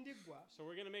kanti ndiggwa. so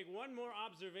we're going to make one more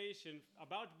observation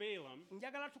about Balaam,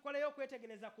 Njagala tukoleyo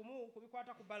okwetegereza kumu ku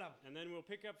bikwata ku Balamu. and then we'll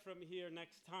pick up from here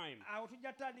next time. Awo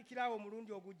tujja tutandikirawo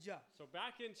omulundi ogujja. So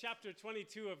back in chapter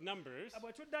 22 of Numbers,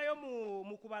 Bwe tuddayo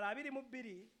mu kubala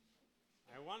 22,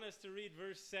 I want us to read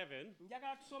verse 7,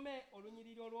 njagala tusome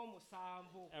olunyiriri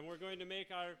olw'omusanvu. and we're going to make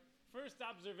our first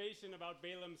observation about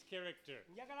Balaam's character.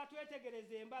 Njagala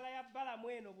twetegereze embala ya Balamu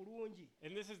eno bulungi.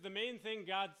 And this is the main thing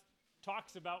God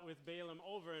talks about with Balaam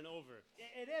over and over.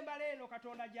 Era embala eno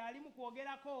Katonda gy'ali mu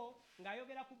kwogerako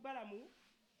ng'ayogera ku Balamu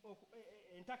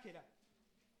entakera.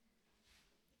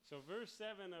 So verse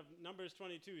 7 of Numbers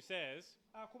 22 says,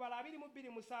 Kubala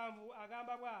 22:7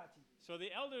 agamba bw'ati. So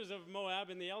the elders of Moab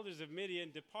and the elders of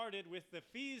Midian departed with the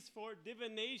fees for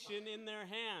divination in their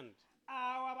hand.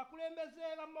 Awo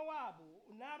abakulembeze ba Mowaabu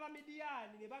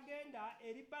n'Abamidiyaani ne bagenda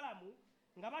eri Balamu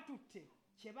nga batutte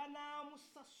kye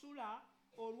banaamusasula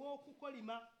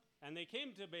olw'okukolima. And they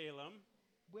came to Balaam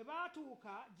Bwe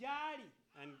baatuuka gy'ali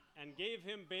and gave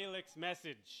him Balak's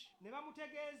message. ne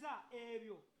bamutegeeza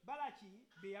ebyo Balaki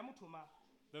bye yamutuma.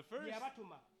 The bye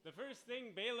yabatuma. first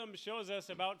thing Balaam shows us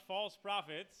about false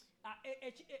prophets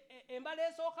Embala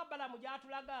esooka Balamu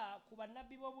gy'atulaga ku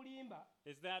bannabbi b'obulimba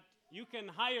is that you can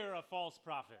hire a false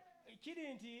prophet.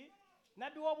 kiri nti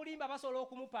nabbi w'obulimba basobola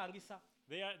okumupangisa.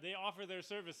 They offer their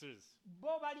services.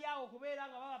 Bo bali awo kubeera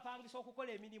nga babapangisa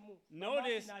okukola emirimu.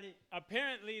 Notice,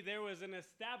 apparently there was an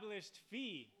established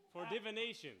fee for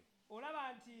divination.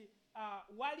 Olaba nti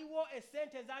waliwo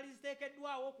essente ezaali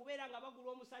ziteekeddwawo okubeera nga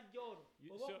bagula omusajja ono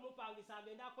oba okumupangisa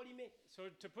agenda akolime. So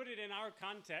to put it in our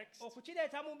context,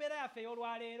 okukireeta mu mbeera yaffe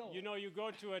ey'olwaleero, you know, you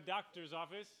go to a doctor's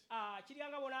office, kirya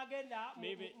nga bw'onaagenda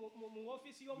mu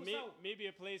ofiisi y'omusawo, maybe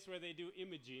a place where they do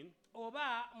imaging,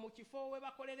 oba mu kifo we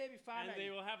bakolera and they ebifaananyi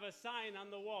will have a sign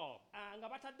on the wall. nga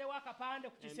bataddewo akapande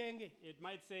ku And kisenge. it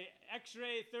might say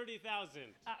X-ray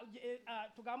 30,000.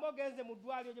 Tugambe ogenze mu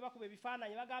ddwaliro gye bakuba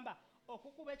ebifaananyi bagamba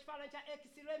okukuba ekifaananyi kya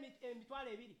X-ray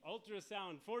emitwalo 2,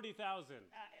 Ultrasound 40,000.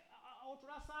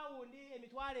 ultrasound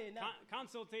emitwalo 4,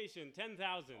 Consultation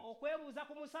 10,000. okwebuuza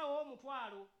ku musawo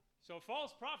omutwalo. So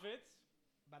false prophets,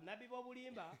 Bannabbi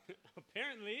b'obulimba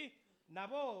apparently,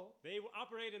 nabo they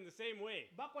operate in the same way.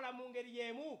 bakola mu ngeri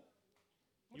y'emu.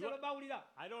 Mutero bawulira.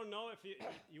 I don't know if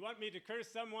you want me to curse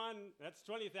someone, that's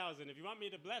 20,000. If you want me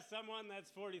to bless someone, that's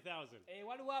 40,000.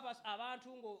 Waliwo abantu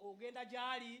ng'ogenda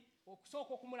gy'ali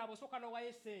okusooka okumulaba osooka n'owayo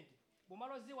essente.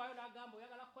 Bw'omala oziwaayo n'agamba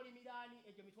oyagala kukolimira ani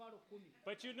egyo mitwalo 10.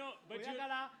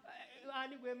 Oyagala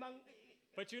ani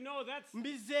but you know that's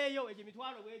mbizzeeyo egyo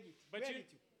mitwalo bwe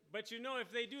giti. But you know, if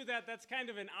they do that, that's kind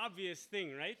of an obvious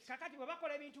thing, right? Kakati bwe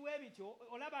bakola ebintu ebityo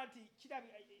olaba nti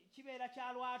kibeera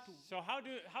kya lwatu. So how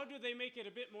do they make it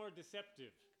a bit more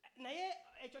deceptive? Naye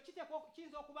ekyo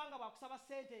kiyinza okuba nga bwakusaba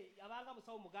ssente abanga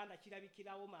musawo muganda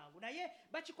kirabikirawo mangu, naye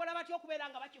bakikola batya okubeera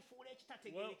nga bakifuula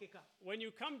ekitategeerekeka. When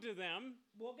you come to them,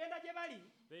 bw'ogenda gye bali,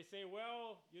 they say,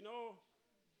 well, you know,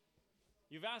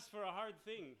 you've asked for a hard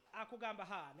thing. akugamba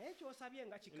naye ky'osabye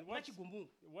nga kigumu.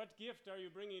 What gift are you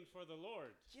bringing for the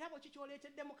Lord? Kirabo ki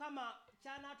ky'oleetedde Mukama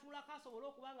ky'anaatuulako asobole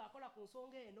okuba ng'akola ku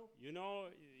nsonga eno. You know,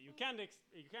 you can't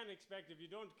expect if you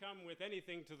don't come with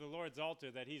anything to the Lord's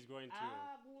altar that He's going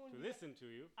to listen to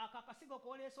you. Akakasigo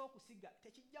k'oleese okusiga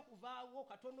tekijja kuvaawo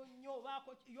katono nnyo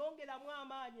obaako yongeramu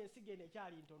amaanyi ensigo eno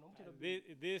ekyali ntono.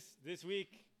 This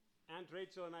week, Aunt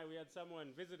Rachel and we had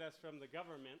someone visit us from the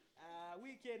government.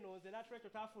 Week eno nze Aunt Rachel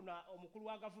taafuna omukulu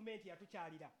wa gavumenti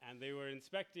yatukyalira. And they were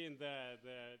inspecting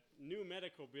the new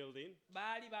medical building.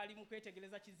 Baali mu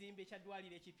kwetegereza kizimbe ekya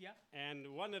ddwaliro ekipya. And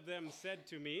one of them said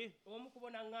to me omu ku bo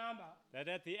n'aŋŋamba that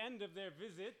at the end of their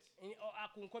visit,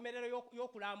 ku nkomerero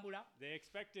y'okulambula, they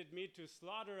expected me to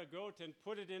slaughter a goat and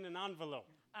put it in an envelope.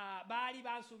 Baali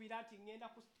bansuubira nti ŋŋenda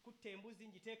kutta embuzi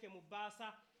ngiteeke mu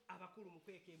bbaasa abakulu mu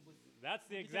kweka embuzi. That's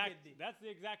the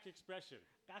exact expression.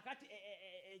 Kakati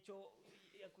ekyo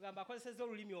kugamba akozesezza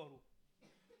olulimi olwo.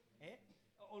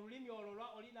 Olulimi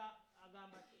olwo olina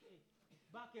agamba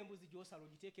baaka embuzi gy'osala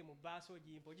ogiteeke mu bbaasa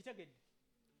ogimpa, ogitegedde.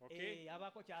 Okay.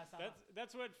 Abaako ky'asaba.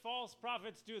 That's what false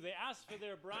prophets do. They ask for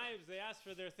their bribes, they ask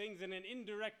for their things in an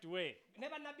indirect way. Ne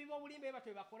bannabbi b'obulimba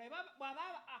batyo bakola.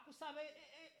 Bw'aba akusaba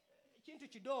ekintu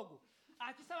kidoogo,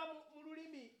 akisaba mu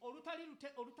lulimi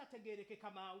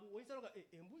olutategeerekeka mangu, oyinza nga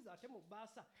embuzi ate mu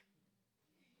bbaasa,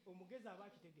 omugezi aba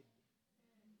akitegedde.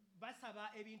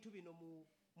 Basaba ebintu bino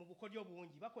mu bukodyo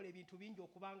bungi, bakola ebintu bingi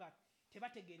okuba nga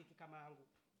tebategeerekeka mangu.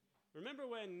 Remember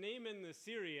when Naaman the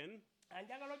Syrian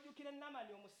Anjagala ojjukire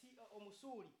Namani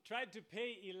Omusuuli tried to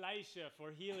pay Elisha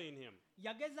for healing him.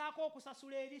 Yagezaako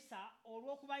okusasula Erisa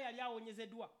olw'okuba yali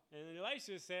awonyezeddwa. And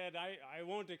Elisha said, I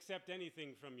won't accept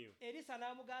anything from you. Erisa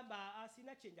n'amugamba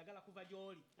asina kye njagala kuva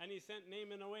gy'oli. And he sent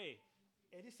Naaman away.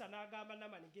 Erisa n'agamba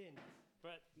Namani genda.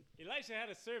 But Elisha had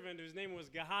a servant whose name was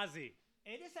Gehazi.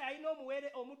 Erisa yalina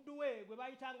omuddu we gwe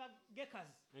bayitanga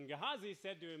Gekazi. And Gehazi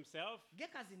said to himself,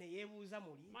 Gekazi ne yeebuuza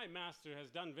muli, my master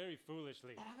has done very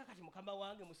foolishly kati mukama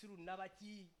wange musiru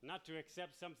nnabaki not to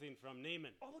accept something from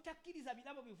Naaman. obutakkiriza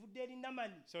birabo bivudde eri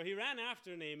Namani. So he ran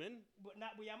after Naaman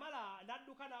Bwe yamala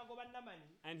n'adduka n'agoba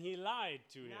Namani and he lied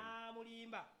to him.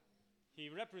 n'amulimba. He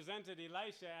represented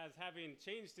Elisha as having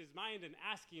changed his mind and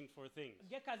asking for things.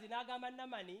 Gekazi n'agamba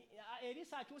Namani,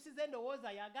 Erisa akyusiza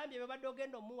endowooza yagambye babadde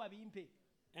ogenda omuwa bimpe.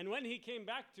 And when he came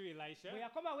back to Bwe Elisha,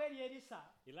 yakomawo eri Erisa,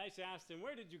 Elisha asked him,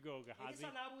 where did you go, Gehazi?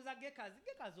 Erisa n'abuuza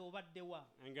Gekazi obadde wa?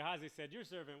 And Gehazi said, your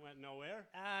servant went nowhere.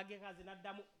 Gekazi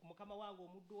n'addamu, mukama wange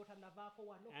omuddu wo tannavaako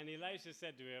wano. And Elisha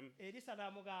said to him, Erisa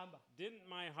n'amugamba, didn't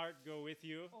my heart go with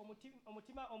you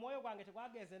omwoyo gwange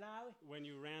tegwagenze naawe when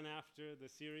you ran after the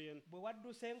Syrian? bwe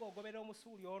wadduse ng'ogobera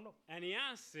Omusuuli ono? And he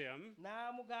asked him,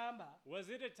 N'amugamba, was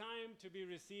it a time to be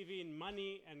receiving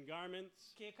money and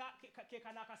garments? ke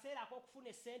kano akaseera ak'okufuna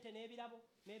essente n'ebirabo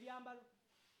n'ebyambalo?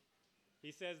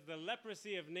 He says, the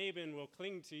leprosy of Naaman will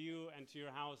cling to you and to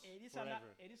your house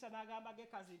forever. Erisa n'agamba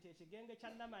Gekazi nti ekigenge kya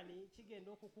Namani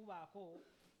kigenda okukubaako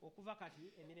okuva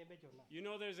kati emirembe gyonna. You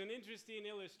know, there's an interesting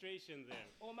illustration there.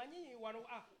 Omanyi wano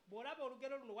bw'olaba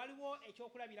olugero luno waliwo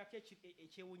ekyokulabirako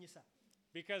ekyewuunyisa.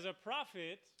 Because a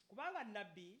prophet kubanga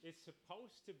nnabbi is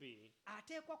supposed to be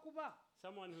ateekwa kuba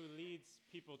someone who leads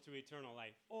people to eternal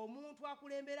life omuntu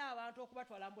akulembera abantu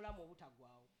okubatwala mu bulamu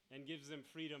obutaggwaawo and gives them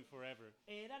freedom forever.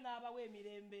 era n'abawa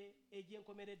emirembe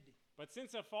egy'enkomeredde. But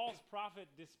since a false prophet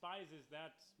despises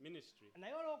that ministry,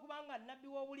 naye olw'okubanga nnabbi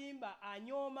w'obulimba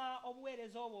anyooma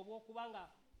obuweereza obwo obw'okubanga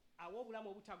awa obulamu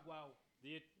obutaggwaawo,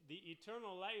 the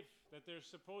eternal life that they're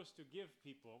supposed to give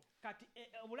people kati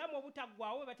obulamu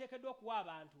obutaggwaawo bwe bateekeddwa okuwa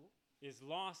abantu is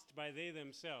lost by they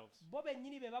themselves, bo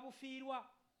bennyini be babufiirwa,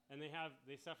 and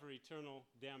they suffer eternal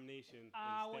damnation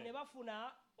awo ne instead.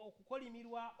 bafuna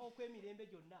okukolimirwa okw'emirembe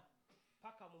gyonna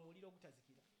paka mu muliro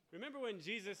ogutazikira. Remember when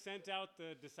Jesus sent out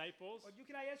the disciples?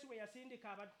 Ojjukira Yesu bwe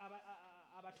yasindika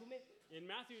abatume? In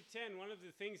Matthew 10, one of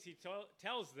the things he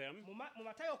tells them Mu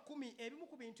Matayo 10 ebimu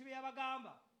ku bintu bye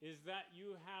yabagamba, is that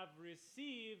you have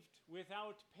received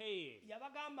without paying.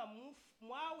 yabagamba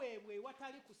mwaweebwa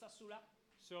ewatali kusasula,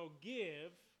 So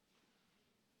give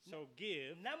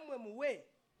nammwe muwe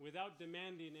without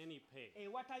demanding any pay.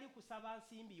 ewatali kusaba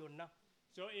nsimbi yonna.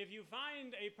 So if you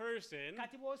find a person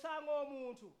Kati bw'osanga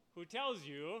omuntu who tells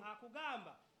you,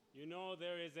 akugamba you know,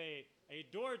 there is a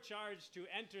door charge to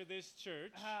enter this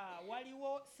church,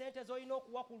 waliwo sente z'olina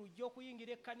okuwa ku lujja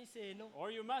okuyingira ekkanisa eno,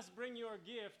 or you must bring your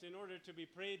gift in order to be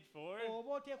prayed for,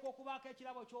 oba oteekwa okubaako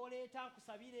ekirabo ky'oleeta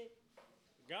nkusabire,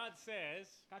 God says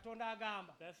Katonda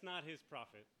agamba that's not his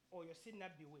prophet oyo si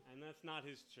nnabbi we, and that's not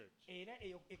his church. era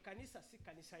eyo ekkanisa si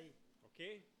kkanisa ye.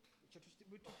 Okay?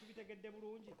 Ekyo tubitegedde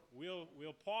bulungi.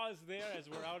 We'll pause there as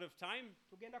we're out of time,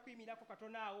 Tugenda kuyimirako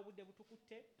katono awo obudde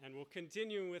butukutte, and we'll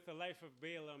continue with the life of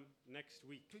Balaam next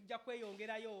week. tujja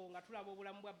kweyongerayo nga tulaba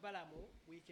obulamu bwa Balamu wiiki